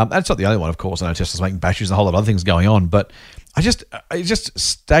 That's not the only one, of course. I know Tesla's making batteries and a whole lot of other things going on, but it just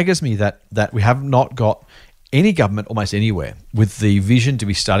staggers me that we have not got any government almost anywhere with the vision to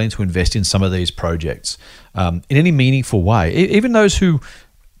be starting to invest in some of these projects in any meaningful way. Even those who,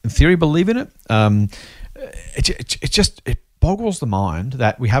 in theory, believe in it, it boggles the mind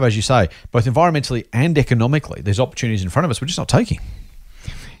that we have, as you say, both environmentally and economically, there's opportunities in front of us we're just not taking.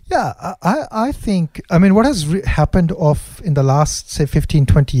 Yeah, I think, what has happened in the last, say, 15,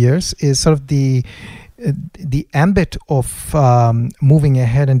 20 years is sort of the ambit of moving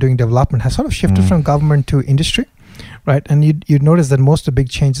ahead and doing development has sort of shifted from government to industry, right? And you'd notice that most of the big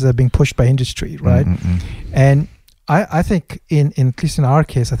changes are being pushed by industry, right? And I think, at least in our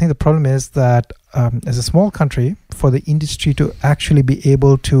case, I think the problem is that as a small country, for the industry to actually be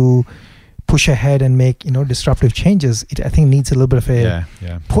able to push ahead and make disruptive changes, it I think needs a little bit of a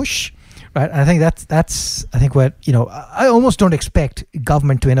push, right? And I think that's what I almost don't expect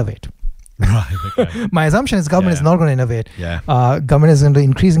government to innovate. Right. Okay. My assumption is government is not going to innovate. Yeah. Government is going to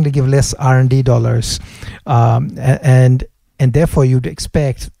increasingly give less R&D dollars, and therefore you'd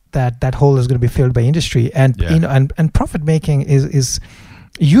expect that hole is going to be filled by industry, and and profit making is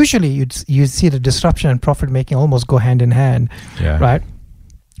usually you'd see the disruption and profit making almost go hand in hand, right?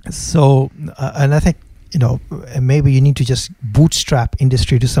 So and I think maybe you need to just bootstrap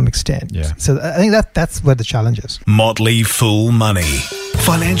industry to some extent. Yeah. So I think that's where the challenge is. Motley Fool Money.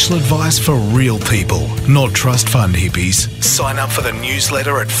 Financial advice for real people, not trust fund hippies. Sign up for the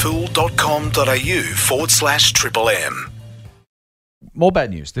newsletter at fool.com.au/MMM. More bad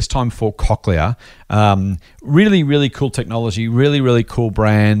news, this time for Cochlear. Really, really cool technology, really, really cool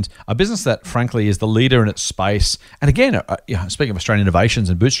brand. A business that, frankly, is the leader in its space. And again, speaking of Australian innovations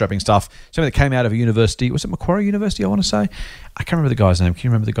and bootstrapping stuff, something that came out of a university. Was it Macquarie University, I want to say? I can't remember the guy's name. Can you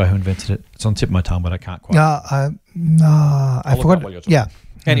remember the guy who invented it? It's on the tip of my tongue, but I can't quite. I forgot. Yeah.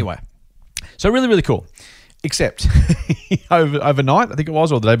 Anyway, so really, really cool. Except overnight, I think it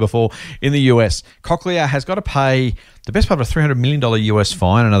was, or the day before, in the US, Cochlear has got to pay the best part of a $300 million US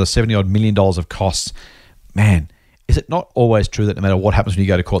fine, another $70-odd million of costs. Man, is it not always true that no matter what happens when you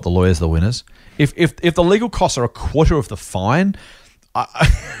go to court, the lawyers are the winners? If the legal costs are a quarter of the fine,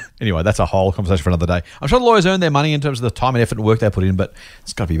 anyway, that's a whole conversation for another day. I'm sure the lawyers earn their money in terms of the time and effort and work they put in, but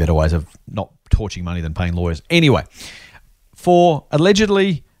there's got to be better ways of not torching money than paying lawyers. Anyway, for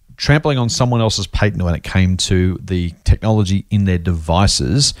allegedly trampling on someone else's patent when it came to the technology in their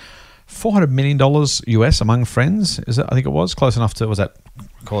devices, $400 million US among friends, is it? I think it was close enough to, was that,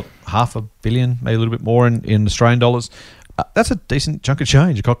 call it $500 million, maybe a little bit more in Australian dollars. That's a decent chunk of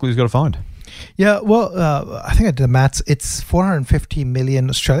change Cochlear's got to find. Yeah, well, I think I did the maths. It's 450 million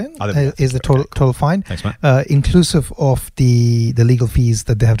Australian is the total fine. Thanks, mate. Inclusive of the legal fees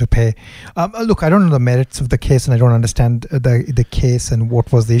that they have to pay. Look, I don't know the merits of the case, and I don't understand the case and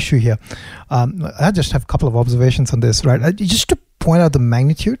what was the issue here. I just have a couple of observations on this, right? Just to point out the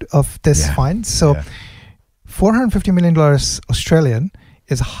magnitude of this fine. So, $450 million Australian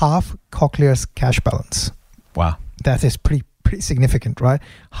is half Cochlear's cash balance. Wow. That is pretty significant, right?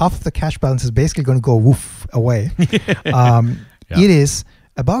 Half of the cash balance is basically going to go woof away. It is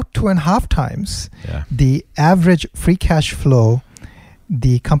about 2.5 times the average free cash flow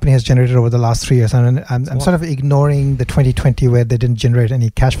the company has generated over the last 3 years. And I'm sort of ignoring the 2020 where they didn't generate any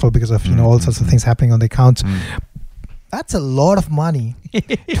cash flow because of all sorts of things happening on the accounts. That's a lot of money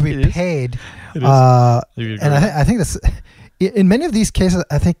to be paid. And I think that's, in many of these cases,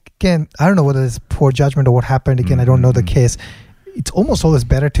 I think, again, I don't know whether it's poor judgment or what happened. Again, I don't know the case. It's almost always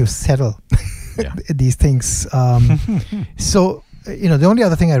better to settle these things. So, the only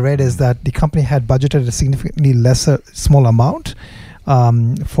other thing I read is that the company had budgeted a significantly small amount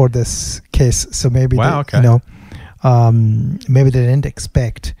for this case. So maybe, maybe they didn't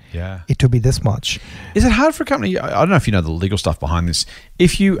expect it to be this much. Is it hard for a company? I don't know if you know the legal stuff behind this.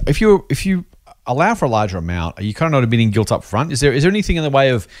 If you allow for a larger amount, are you kind of not admitting guilt up front? Is there anything in the way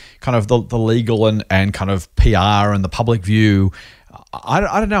of kind of the legal and kind of PR and the public view? I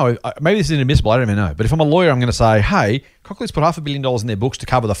don't know. Maybe this is inadmissible. I don't even know. But if I'm a lawyer, I'm going to say, hey, Cochlear's put $500 million in their books to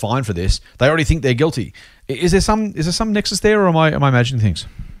cover the fine for this. They already think they're guilty. Is there some nexus there, or am I imagining things?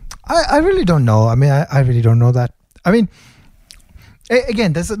 I really don't know. I mean, I really don't know that. I mean,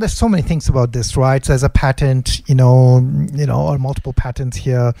 again, there's so many things about this, right? So there's a patent, or multiple patents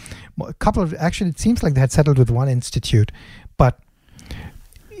here. A couple of, actually, it seems like they had settled with one institute, but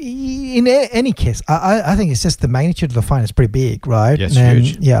in any case, I think it's just the magnitude of the fine is pretty big, right? Yes,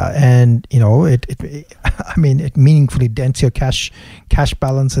 huge. Yeah, and it meaningfully dents your cash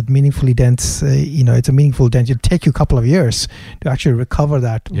balance. It meaningfully dents, it's a meaningful dent. It'll take you a couple of years to actually recover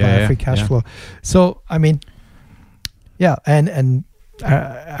that via free cash flow. So, I mean, and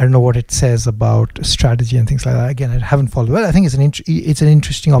I don't know what it says about strategy and things like that. Again, I haven't followed. Well, I think it's an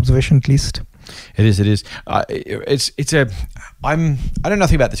interesting observation, at least. It is. I don't know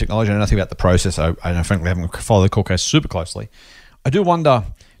nothing about the technology. I know nothing about the process. I frankly haven't followed the court case super closely. I do wonder,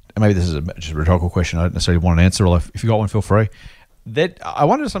 and maybe this is just a rhetorical question. I don't necessarily want an answer. Or if you got one, feel free. I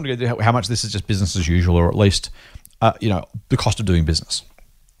wonder to some degree how much this is just business as usual, or at least the cost of doing business.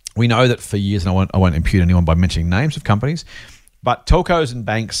 We know that for years, and I won't impute anyone by mentioning names of companies, but telcos and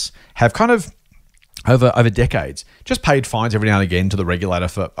banks have kind of over decades just paid fines every now and again to the regulator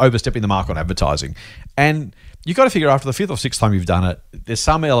for overstepping the mark on advertising. And you've got to figure after the fifth or sixth time you've done it, there's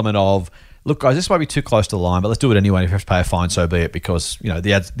some element of, look, guys, this might be too close to the line, but let's do it anyway. If you have to pay a fine, so be it, because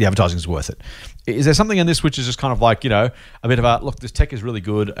the advertising is worth it. Is there something in this which is just kind of like a bit of a, look, this tech is really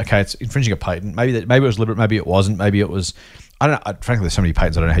good. Okay, it's infringing a patent. Maybe it was deliberate. Maybe it wasn't. Maybe it was. I don't know. Frankly, there's so many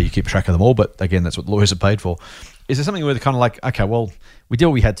patents. I don't know how you keep track of them all. But again, that's what lawyers are paid for. Is there something where they're kind of like, okay, well, we did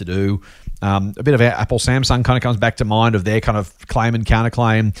what we had to do. A bit of Apple, Samsung kind of comes back to mind of their kind of claim and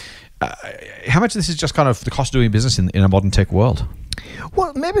counterclaim. How much of this is just kind of the cost of doing business in a modern tech world?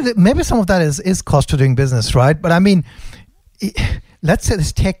 Well, maybe some of that is cost of doing business, right? But I mean, let's say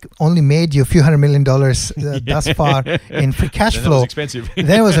this tech only made you a few $100 million thus far in free cash flow. That was expensive.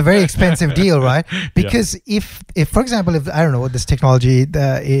 Then it was a very expensive deal, right? Because if for example, if I don't know what this technology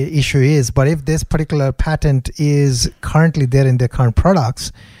issue is, but if this particular patent is currently there in their current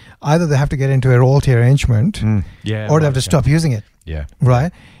products, either they have to get into a royalty arrangement, or they have to stop using it. Yeah.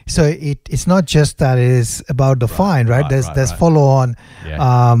 Right. So it's not just that it is about the fine, right? There's follow on.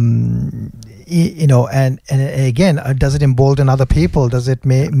 Yeah. And again, does it embolden other people? Does it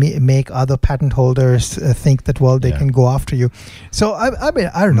make other patent holders think that, well, they can go after you? So I mean,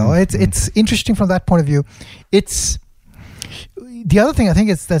 I don't know. It's interesting from that point of view. It's the other thing I think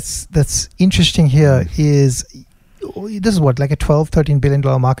that's interesting here is this is what, like a $12-13 billion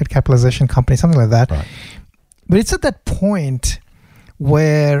market capitalization company, something like that. Right. But it's at that point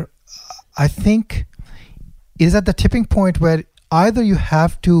where I think it is at the tipping point where either you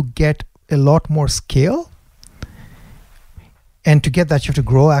have to get a lot more scale, and to get that you have to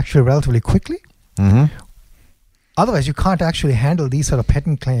grow actually relatively quickly. Mm-hmm. Otherwise, you can't actually handle these sort of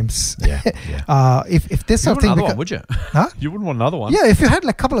patent claims. If this sort of thing, one, would you? Huh? You wouldn't want another one. Yeah, if you had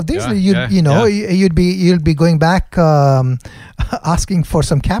like a couple of these, you'd be going back asking for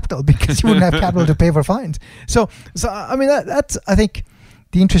some capital because you wouldn't have capital to pay for fines. So I mean that's I think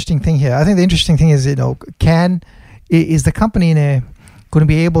the interesting thing here. I think the interesting thing is is the company going to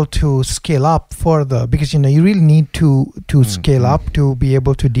be able to scale up further, because you really need to scale up to be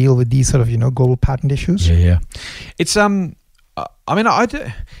able to deal with these sort of global patent issues. It's I mean,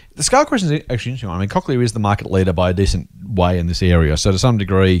 the scale question is actually interesting. I mean, Cochlear is the market leader by a decent way in this area, so to some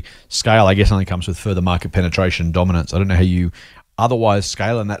degree scale I guess only comes with further market penetration and dominance. I don't know how you otherwise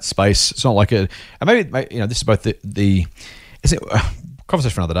scale in that space. It's not like this is both the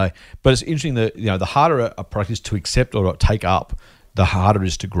conversation for another day, but it's interesting that the harder a product is to accept or take up, the harder it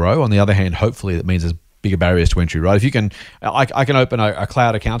is to grow. On the other hand, hopefully that means there's bigger barriers to entry, right? If you can, I can open a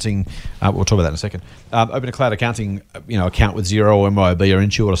cloud accounting, we'll talk about that in a second, open a cloud accounting account with Xero or MYOB or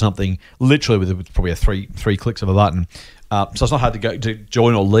Intuit or something, literally with probably three clicks of a button. So it's not hard to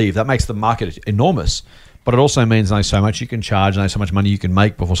join or leave. That makes the market enormous. But it also means only so much you can charge, only so much money you can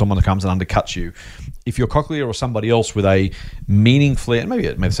make before someone comes and undercuts you. If you're Cochlear or somebody else with a meaningfully, and maybe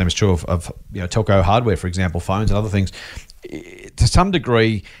the same is true of telco hardware, for example, phones and other things, to some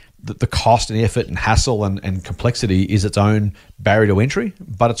degree, the cost and effort and hassle and complexity is its own barrier to entry,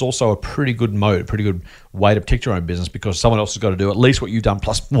 but it's also a pretty good moat, a pretty good way to protect your own business because someone else has got to do at least what you've done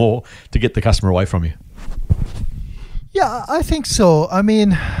plus more to get the customer away from you. Yeah, I think so. I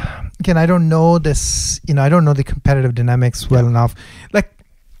mean, again, I don't know this, I don't know the competitive dynamics well enough. Like,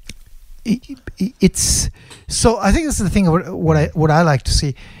 it's so. I think this is the thing. What I like to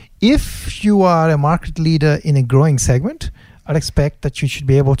see. If you are a market leader in a growing segment, I'd expect that you should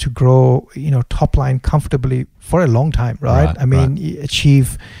be able to grow, top line comfortably for a long time, right? I mean,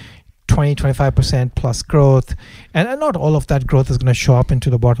 achieve 20-25% plus growth, and not all of that growth is going to show up into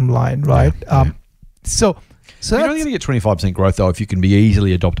the bottom line, right? So you're only going to get 25% growth though if you can be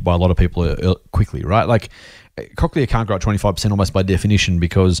easily adopted by a lot of people quickly, right? Like Cochlear can't grow at 25% almost by definition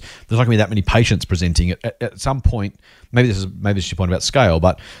because there's not going to be that many patients presenting. At some point, maybe this is your point about scale,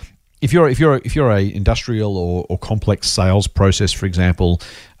 but if you're a industrial or complex sales process, for example,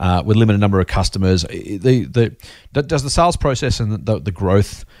 with limited number of customers, does the sales process and the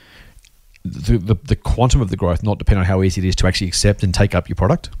growth, the quantum of the growth, not depend on how easy it is to actually accept and take up your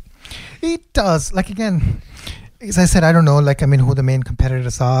product? It does. Like, again, as I said, I don't know, who the main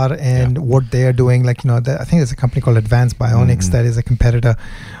competitors are and what they're doing. I think there's a company called Advanced Bionics that is a competitor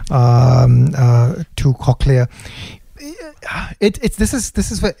to Cochlear.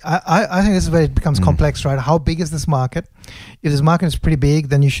 This is where I think this is where it becomes complex, right? How big is this market? If this market is pretty big,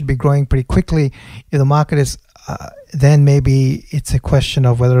 then you should be growing pretty quickly. If the market is then maybe it's a question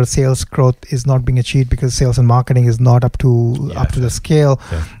of whether sales growth is not being achieved because sales and marketing is not up to the scale,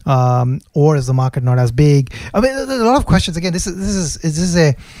 or is the market not as big? I mean, there's a lot of questions. Again, this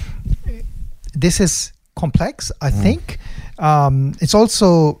is complex. I think it's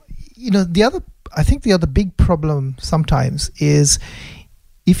also the other big problem sometimes is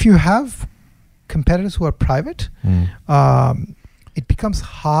if you have competitors who are private. It becomes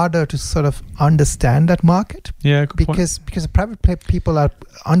harder to sort of understand that market. Yeah, good point. Because the private people are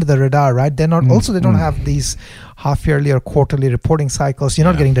under the radar, right? They're not. Also, they don't have these half-yearly or quarterly reporting cycles. You're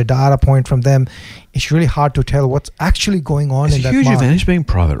not getting the data point from them. It's really hard to tell what's actually going on in that market. It's a huge advantage being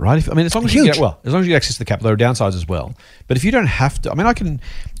private, right? As long as you get access to the capital, there are downsides as well. But if you don't have to,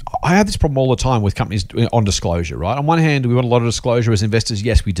 I have this problem all the time with companies on disclosure, right? On one hand, do we want a lot of disclosure as investors?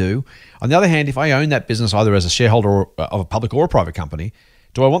 Yes, we do. On the other hand, if I own that business either as a shareholder of a public or a private company,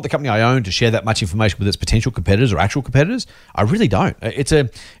 do I want the company I own to share that much information with its potential competitors or actual competitors? I really don't. It's a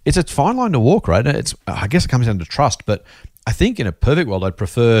fine line to walk, right? I guess it comes down to trust, but I think in a perfect world, I'd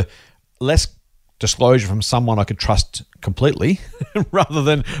prefer less disclosure from someone I could trust completely rather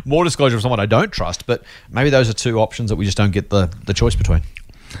than more disclosure from someone I don't trust. But maybe those are two options that we just don't get the choice between.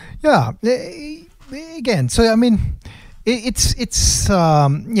 Yeah. Again, so it's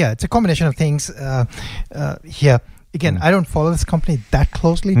a combination of things here. Again, I don't follow this company that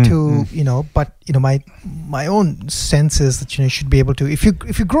closely but my own sense is that you should be able to if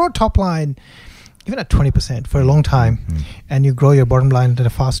you grow a top line even at 20% for a long time and you grow your bottom line at a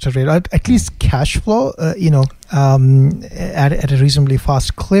faster rate, at least cash flow at a reasonably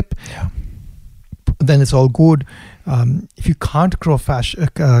fast clip, then it's all good. If you can't grow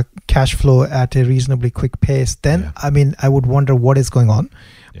cash flow at a reasonably quick pace, then I would wonder what is going on.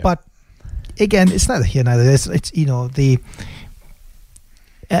 But again, it's neither here neither there. It's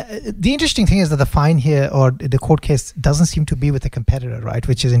the interesting thing is that the fine here or the court case doesn't seem to be with a competitor, right?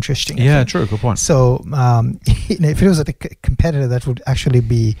 Which is interesting. Yeah, true. Good point. So if it was a competitor, that would actually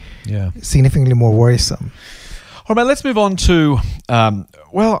be significantly more worrisome. All right, let's move on to,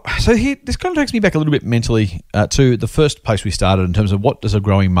 this kind of takes me back a little bit mentally to the first place we started in terms of what does a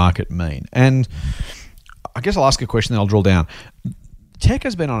growing market mean? And I guess I'll ask a question, then I'll drill down. Tech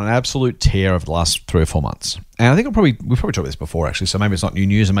has been on an absolute tear over the last 3 or 4 months. And I think we've probably talked about this before, actually, so maybe it's not new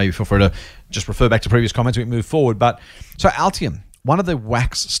news and maybe feel free to just refer back to previous comments as we move forward. But so Altium, one of the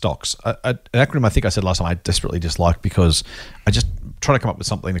WAX stocks, an acronym I think I said last time I desperately disliked because I just try to come up with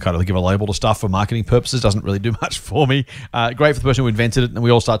something to kind of give a label to stuff for marketing purposes doesn't really do much for me. Great for the person who invented it, and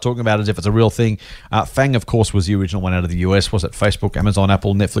we all start talking about it as if it's a real thing. FANG, of course, was the original one out of the US. Was it Facebook, Amazon,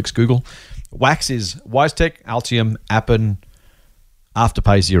 Apple, Netflix, Google? WAX is WiseTech, Altium, Appen,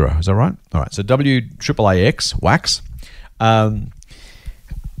 Afterpay, Xero. Is that right? All right. So WAAX, WAX.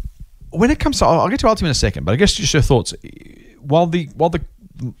 When it comes to, I'll get to Altium in a second, but I guess just your thoughts. While the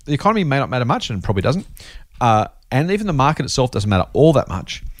economy may not matter much, and probably doesn't, and even the market itself doesn't matter all that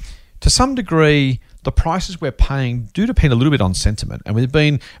much, to some degree, the prices we're paying do depend a little bit on sentiment. And we've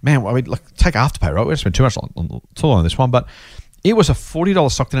been, take Afterpay, right? We haven't spent too much on this one, but it was a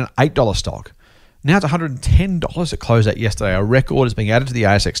 $40 stock, then an $8 stock. Now it's $110 at close out yesterday. A record is being added to the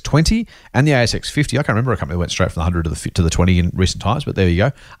ASX 20 and the ASX 50. I can't remember a company that went straight from the 100 to the 20 in recent times, but there you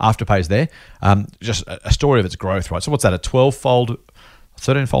go. Afterpay's there. Just a story of its growth, right? So what's that? A 12-fold,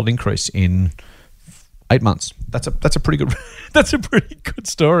 13-fold increase in 8 months. That's a pretty good. That's a pretty good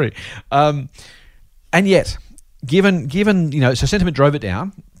story. And yet, given so sentiment drove it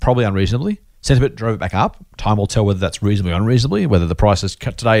down, probably unreasonably. Sentiment drove it back up. Time will tell whether that's reasonably or unreasonably, whether the price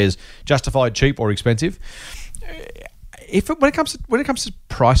today is justified, cheap, or expensive. When it comes to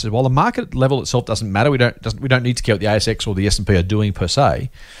prices, while the market level itself doesn't matter, we don't need to care what the ASX or the S&P are doing per se.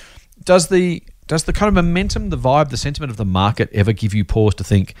 Does the kind of momentum, the vibe, the sentiment of the market ever give you pause to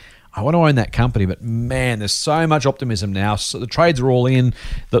think, I want to own that company, but man, there's so much optimism now. So the trades are all in.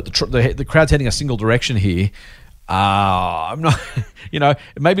 The crowd's heading a single direction here. I'm not,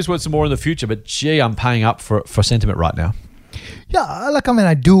 maybe it's worth some more in the future, but gee, I'm paying up for sentiment right now. Yeah,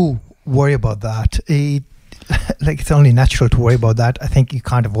 I do worry about that. It's only natural to worry about that. I think you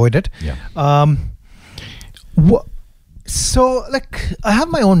can't avoid it. Yeah. So, I have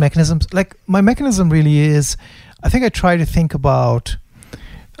my own mechanisms. My mechanism really is, I think I try to think about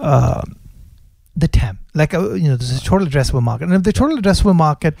the TAM. There's a total addressable market. And if the total addressable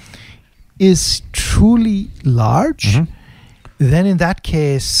market is truly large, then in that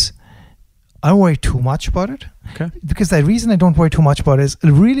case, I don't worry too much about it. Okay. Because the reason I don't worry too much about it is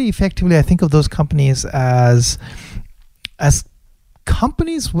really effectively I think of those companies as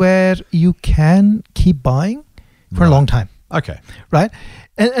companies where you can keep buying for a long time. Okay. Right?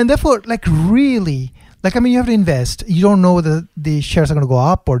 And therefore, really, you have to invest. You don't know whether the shares are going to go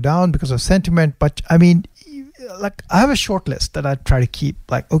up or down because of sentiment, but I have a short list that I try to keep.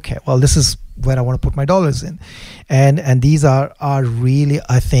 Okay, well, this is where I want to put my dollars in, and these are really,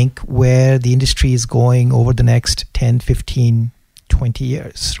 I think, where the industry is going over the next 10, 15, 20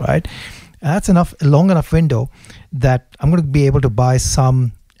 years, right? And that's a long enough window that I'm going to be able to buy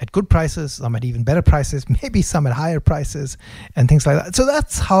some at good prices, some at even better prices, maybe some at higher prices, and things like that. So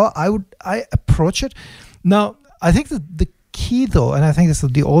that's how I approach it. Now, I think that the key, though, and I think this is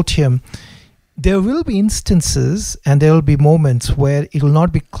the Altium, there will be instances and there will be moments where it will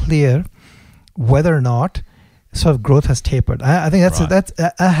not be clear whether or not sort of growth has tapered. I think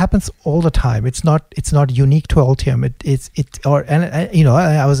that happens all the time. It's not unique to Altium.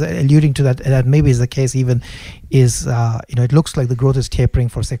 I was alluding to that. That maybe is the case. Even is it looks like the growth is tapering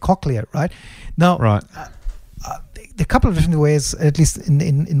for, say, Cochlear, right? Now, right. A couple of different ways, at least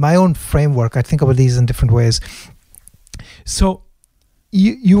in my own framework, I think about these in different ways. So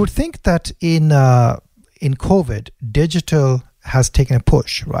you would think that in COVID, digital has taken a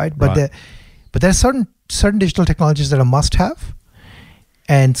push, right? But there are certain digital technologies that are must-have,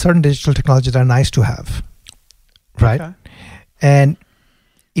 and certain digital technologies that are nice to have, right? Okay. And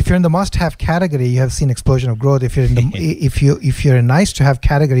if you're in the must-have category, you have seen explosion of growth. If you're in the if you're a nice-to-have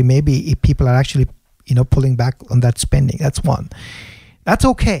category, maybe people are actually pulling back on that spending. That's one. That's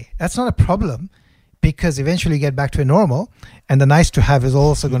okay. That's not a problem, because eventually you get back to a normal, and the nice-to-have is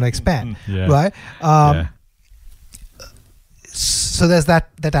also going to expand, right? So there's that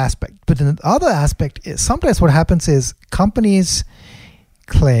aspect. But the other aspect is sometimes what happens is companies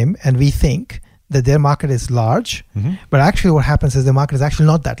claim, and we think, that their market is large, but actually what happens is the market is actually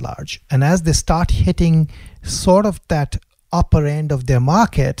not that large. And as they start hitting sort of that upper end of their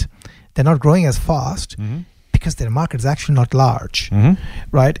market, they're not growing as fast because their market is actually not large,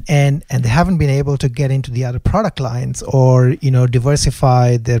 right? And they haven't been able to get into the other product lines or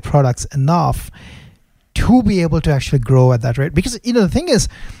diversify their products enough to be able to actually grow at that rate. Because the thing is,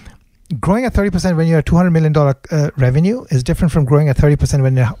 growing at 30% when you're at $200 million revenue is different from growing at 30%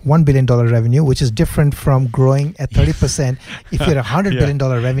 when you're $1 billion revenue, which is different from growing at 30% if you're at $100 billion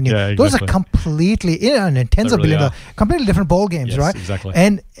revenue. Yeah, exactly. Those are completely, and tens of billion, completely different ball games, right? Exactly.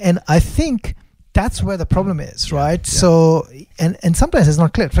 And I think that's where the problem is, right? Yeah. So, and sometimes it's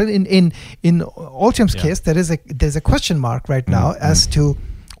not clear. In Altium's case, there's a question mark right now as to,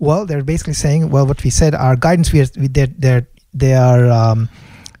 well, they're basically saying, well, what we said, our guidance,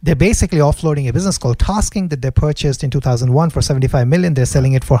 they're basically offloading a business called Tasking that they purchased in 2001 for $75 million. They're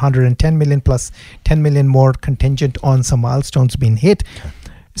selling it for $110 million plus $10 million more contingent on some milestones being hit.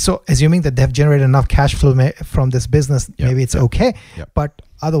 So assuming that they've generated enough cash flow from this business, maybe it's okay. But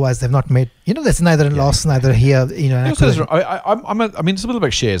otherwise they've not made, there's neither a loss, neither here, an acquisition. I mean, it's a little bit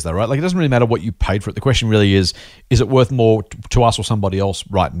like shares though, right? Like it doesn't really matter what you paid for it. The question really is it worth more to us or somebody else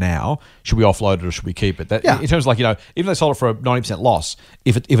right now? Should we offload it or should we keep it? In terms of like, even if they sold it for a 90% loss,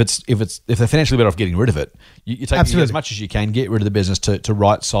 if they're financially better off getting rid of it, you take as much as you can, get rid of the business to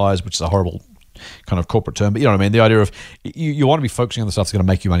right size, which is a horrible kind of corporate term, but you know what I mean? The idea of you want to be focusing on the stuff that's going to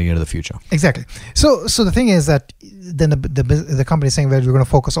make you money into the future. Exactly. So the thing is that then the company is saying that we're going to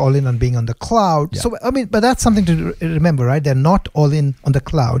focus all in on being on the cloud. Yeah. So but that's something to remember, right? They're not all in on the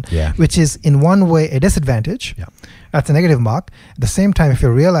cloud, which is in one way a disadvantage. Yeah. That's a negative mark. At the same time, if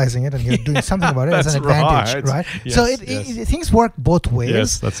you're realizing it and you're doing something about it, it's an advantage, right? Yes, so things work both ways.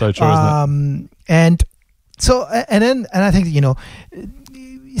 Yes, that's so true, isn't it? And I think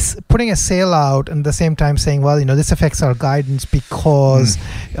putting a sale out and at the same time saying, well, this affects our guidance because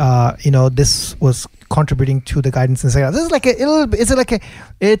this was contributing to the guidance and saying, this is like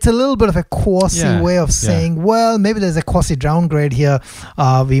it's a little bit of a quasi way of saying, well, maybe there's a quasi downgrade here.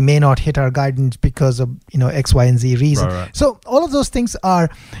 We may not hit our guidance because of X, Y, and Z reason. Right. So all of those things are,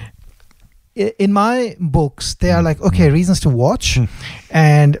 in my books, they are like, okay, reasons to watch.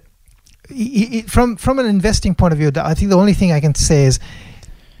 And from an investing point of view, I think the only thing I can say is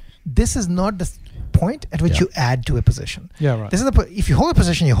this is not the point at which you add to a position. Yeah, right. This is if you hold a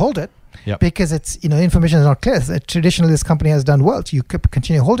position, you hold it because it's information is not clear. Traditionally, this company has done well, so you could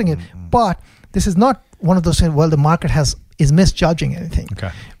continue holding it. But this is not one of those things. Well, the market is misjudging anything. Okay.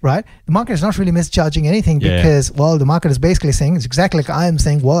 Right? The market is not really misjudging anything because the market is basically saying it's exactly like I am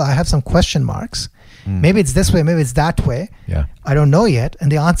saying. Well, I have some question marks. Maybe it's this way, maybe it's that way. Yeah. I don't know yet,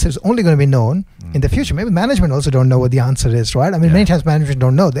 and the answer is only going to be known in the future. Maybe management also don't know what the answer is, right? I mean, many times management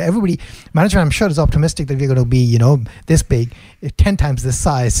don't know. Management, I'm sure, is optimistic that we're going to be, this big, 10 times this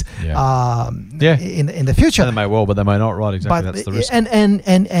size in the future. And they may well, but they may not, right? Exactly, that's the risk.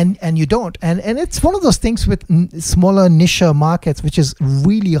 And you don't. And it's one of those things with smaller niche markets, which is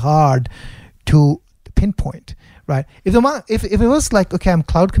really hard to pinpoint. Right. If it was like, okay, I'm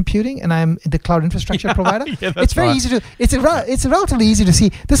cloud computing and I'm the cloud infrastructure provider, it's very easy to. It's relatively easy to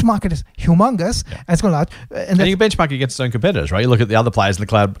see this market is humongous and it's going to. And you benchmark against its own competitors, right? You look at the other players in the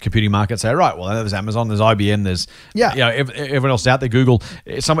cloud computing market, and say, right, well, there's Amazon, there's IBM, there's everyone else out there, Google.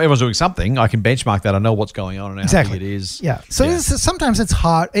 Everyone's doing something. I can benchmark that. I know what's going on and how big it is. Yeah. So sometimes it's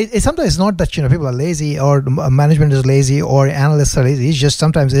hard. Sometimes it's not that people are lazy or management is lazy or analysts are lazy. It's just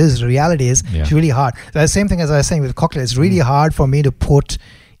sometimes it is. Reality is it's really hard. The same thing as I was saying with Cochlear, it's really hard for me to put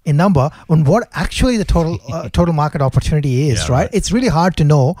a number on what actually the total market opportunity is, right? It's really hard to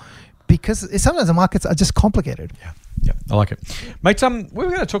know because sometimes the markets are just complicated. Yeah, I like it. Mate, we were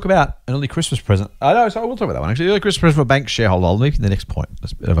going to talk about an early Christmas present. I know, so we'll talk about that one. Actually, early Christmas present for a bank shareholder. Maybe the next point.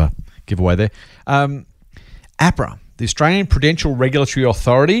 That's a bit of a giveaway there. APRA, the Australian Prudential Regulatory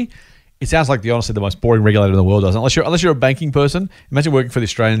Authority. It sounds like honestly the most boring regulator in the world, doesn't it? Unless you're a banking person. Imagine working for the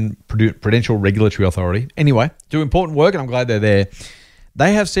Australian Prudential Regulatory Authority. Anyway, do important work, and I'm glad they're there.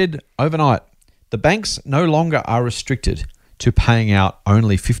 They have said overnight the banks no longer are restricted to paying out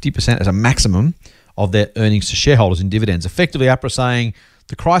only 50% as a maximum of their earnings to shareholders in dividends. Effectively, APRA saying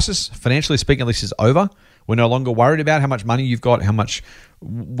the crisis, financially speaking, at least is over. We're no longer worried about how much money you've got,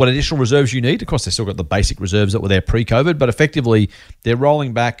 what additional reserves you need. Of course, they've still got the basic reserves that were there pre-COVID, but effectively they're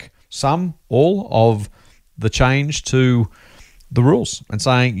rolling back all of the change to the rules and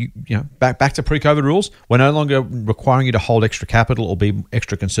saying, back to pre-COVID rules. We're no longer requiring you to hold extra capital or be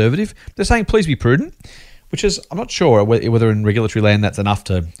extra conservative. They're saying, please be prudent, which is, I'm not sure whether in regulatory land that's enough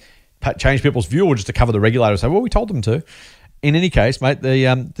to change people's view or just to cover the regulator and say, well, we told them to. In any case, mate,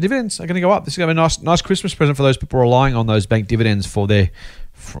 the dividends are going to go up. This is going to be a nice Christmas present for those people relying on those bank dividends for their,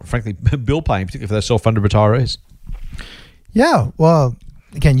 frankly, bill paying, particularly for their self-funded retirees. Yeah, well,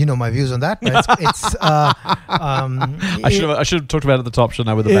 again, my views on that. But it's I should have talked about it at the top, shouldn't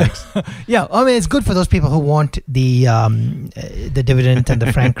I, with the banks? Yeah, I mean, it's good for those people who want the dividend and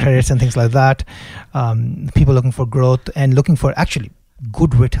the frank credits and things like that. People looking for growth and looking for actually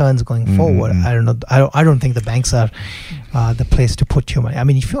good returns going forward. I don't know. I don't think the banks are the place to put your money. I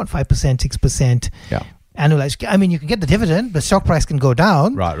mean, if you want 5%, 6%. Annualized. I mean, you can get the dividend, but stock price can go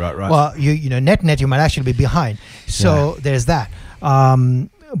down. Right. Well, net, you might actually be behind. So there's that.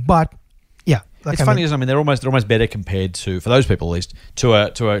 But yeah, it's funny, isn't it? I mean, they're almost better compared to, for those people at least, to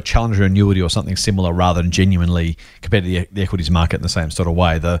a Challenger annuity or something similar, rather than genuinely compared to the equities market in the same sort of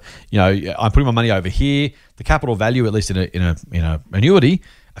way. I'm putting my money over here. The capital value, at least in a annuity,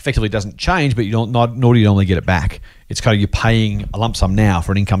 effectively doesn't change, but nor do you normally get it back. It's kind of you're paying a lump sum now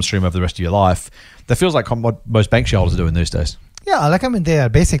for an income stream over the rest of your life. That feels like what most bank shareholders are doing these days. Yeah, they are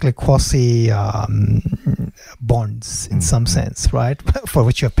basically quasi bonds in some sense, right? For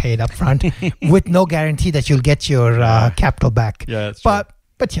which you're paid upfront with no guarantee that you'll get your capital back. Yeah, that's true.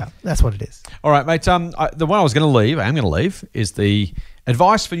 But yeah, that's what it is. All right, mate. The one I am going to leave, is the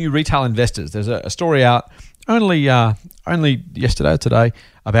advice for new retail investors. There's a story out only yesterday or today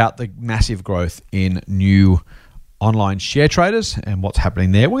about the massive growth in new online share traders and what's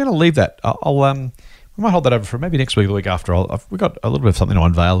happening there. We're going to leave that. We might hold that over for maybe next week or the week after. We've got a little bit of something to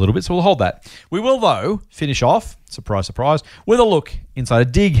unveil a little bit, so we'll hold that. We will, though, finish off, surprise, surprise, with a look inside, a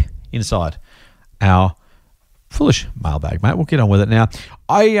dig inside our foolish mailbag, mate. We'll get on with it now.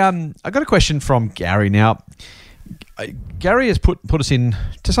 I got a question from Gary. Now, Gary has put us in,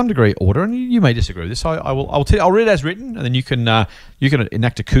 to some degree, order, and you may disagree with this. I'll tell you, I'll read it as written, and then you can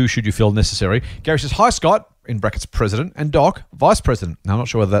enact a coup should you feel necessary. Gary says, "Hi, Scott," in brackets, President, and Doc, Vice President. Now, I'm not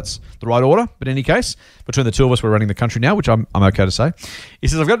sure whether that's the right order, but in any case, between the two of us, we're running the country now, which I'm okay to say. He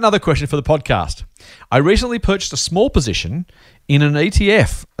says, "I've got another question for the podcast. I recently purchased a small position in an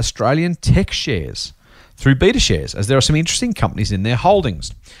ETF, Australian Tech Shares, through Beta Shares, as there are some interesting companies in their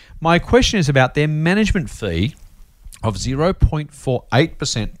holdings. My question is about their management fee of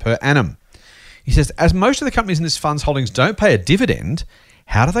 0.48% per annum. He says, as most of the companies in this fund's holdings don't pay a dividend,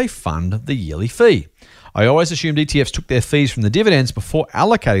 how do they fund the yearly fee? I always assumed ETFs took their fees from the dividends before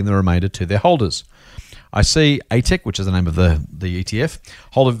allocating the remainder to their holders. I see ATEC, which is the name of the ETF,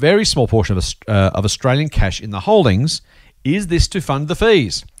 hold a very small portion of Australian cash in the holdings. Is this to fund the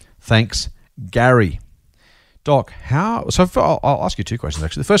fees? Thanks, Gary." Doc, I'll ask you two questions,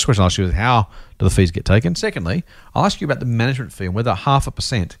 actually. The first question I'll ask you is, how do the fees get taken? Secondly, I'll ask you about the management fee and whether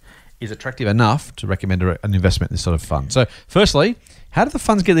 0.5% is attractive enough to recommend an investment in this sort of fund. So, firstly, how do the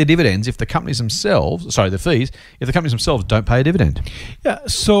funds get their dividends if the companies themselves, the fees, if the companies themselves don't pay a dividend? Yeah,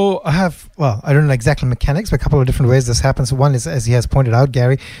 so I don't know exactly mechanics, but a couple of different ways this happens. One is, as he has pointed out,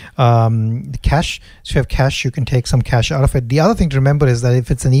 Gary, the cash. So if you have cash, you can take some cash out of it. The other thing to remember is that if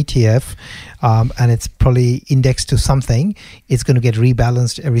it's an ETF and it's probably indexed to something, it's going to get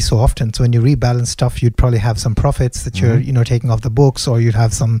rebalanced every so often. So when you rebalance stuff, you'd probably have some profits that you're taking off the books, or you'd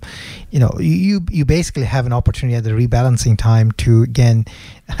have some, you basically have an opportunity at the rebalancing time to again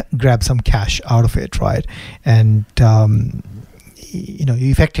grab some cash out of it, right? And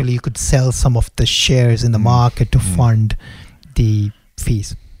effectively you could sell some of the shares in the market to fund the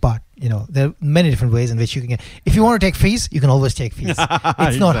fees. But there are many different ways in which you can get. If you want to take fees, you can always take fees.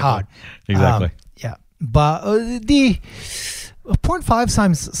 It's not hard. Exactly. Yeah, but the 0.5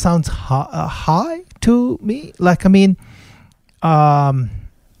 sounds high to me.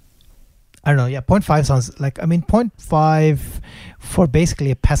 I don't know. Yeah, 0.5 sounds like, 0.5 for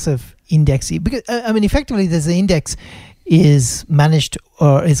basically a passive index. Because, effectively, there's an index is managed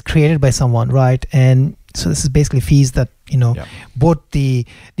or is created by someone, right? And so this is basically fees that, both the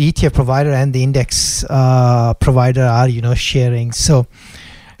ETF provider and the index provider are, sharing. So,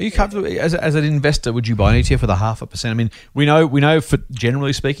 are you comfortable as an investor? Would you buy an ETF with 0.5%? We know, for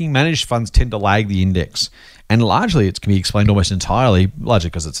generally speaking, managed funds tend to lag the index, and largely it can be explained almost entirely, largely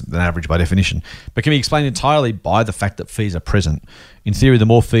because it's an average by definition, but can be explained entirely by the fact that fees are present. In theory, the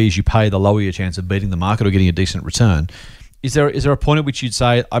more fees you pay, the lower your chance of beating the market or getting a decent return. Is there a point at which you'd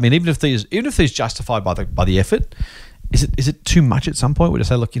say, even if fees justified by the effort, is it too much at some point? Would you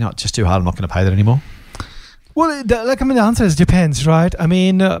say, look, it's just too hard, I'm not going to pay that anymore? Well, the answer is depends, right?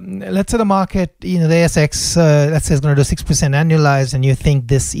 Let's say the market, the ASX, let's say is going to do 6% annualized, and you think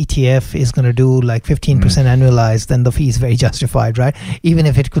this ETF is going to do like 15% annualized, then the fee is very justified, right? Even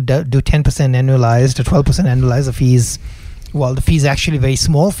if it could do 10% annualized or 12% annualized, the fee is actually a very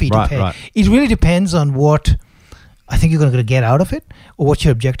small fee to pay. Right. It really depends on what I think you're going to get out of it or what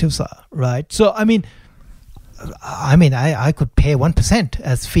your objectives are, right? So, I could pay 1%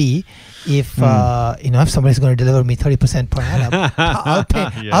 as fee if if somebody's going to deliver me 30% per annum.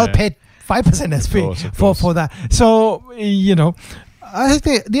 I'll pay 5% as fee for that. So I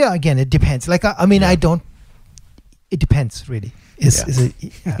think again it depends. I don't. It depends really.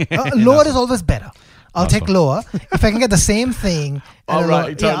 Lower is always better. I'll take lower if I can get the same thing.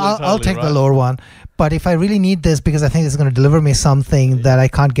 I'll take the lower one. But if I really need this because I think it's going to deliver me something that I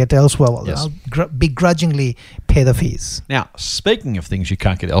can't get elsewhere, I'll begrudgingly pay the fees. Now, speaking of things you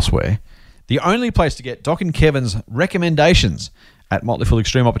can't get elsewhere, the only place to get Doc and Kevin's recommendations at Motley Fool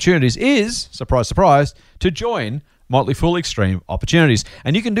Extreme Opportunities is, surprise, surprise, to join Motley Fool Extreme Opportunities.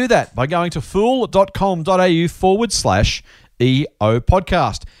 And you can do that by going to fool.com.au/EO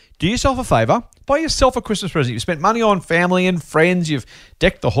podcast. Do yourself a favour. Buy yourself a Christmas present. You've spent money on family and friends. You've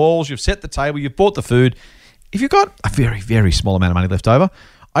decked the halls. You've set the table. You've bought the food. If you've got a very, very small amount of money left over,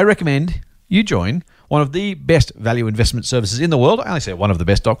 I recommend you join one of the best value investment services in the world. I only say one of the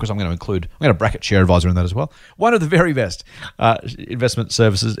best, Doc, because I'm going to bracket Share Advisor in that as well. One of the very best investment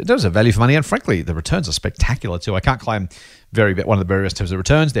services in terms of value for money, and frankly, the returns are spectacular too. I can't claim one of the very best in terms of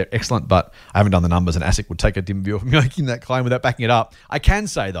returns. They're excellent, but I haven't done the numbers, and ASIC would take a dim view of making that claim without backing it up. I can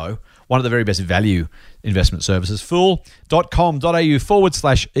say, though, one of the very best value investment services,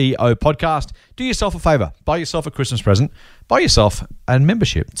 fool.com.au/EO podcast. Do yourself a favour. Buy yourself a Christmas present. Buy yourself a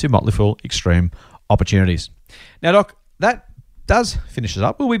membership to Motley Fool Extreme Opportunities. Now, Doc, that does finish us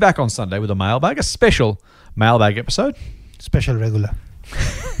up. We'll be back on Sunday with a mailbag, a special mailbag episode. Special regular.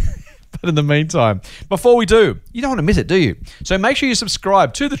 But in the meantime, before we do, you don't want to miss it, do you? So make sure you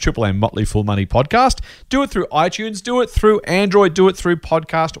subscribe to the Triple M Motley Fool Money podcast. Do it through iTunes, do it through Android, do it through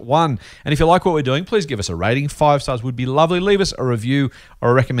Podcast One. And if you like what we're doing, please give us a rating. 5 stars would be lovely. Leave us a review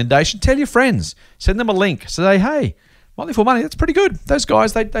or a recommendation. Tell your friends. Send them a link. Say, hey, Motley Fool Money, that's pretty good. Those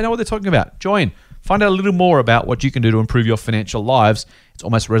guys, they know what they're talking about. Join. Find out a little more about what you can do to improve your financial lives. It's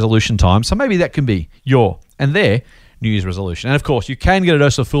almost resolution time, so maybe that can be your and their New Year's resolution. And of course, you can get a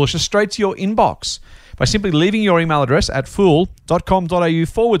dose of foolishness straight to your inbox by simply leaving your email address at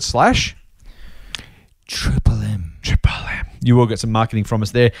fool.com.au/Triple M. You will get some marketing from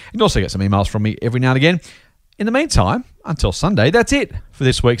us there. And also get some emails from me every now and again. In the meantime, until Sunday, that's it for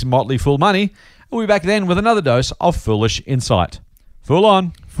this week's Motley Fool Money. We'll be back then with another dose of foolish insight. Fool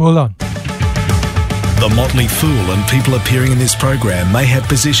on. Fool on. The Motley Fool and people appearing in this program may have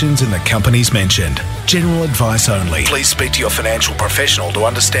positions in the companies mentioned. General advice only. Please speak to your financial professional to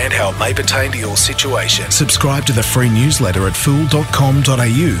understand how it may pertain to your situation. Subscribe to the free newsletter at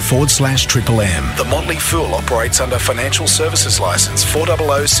fool.com.au/Triple M. The Motley Fool operates under Financial Services Licence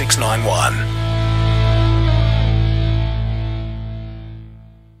 400691.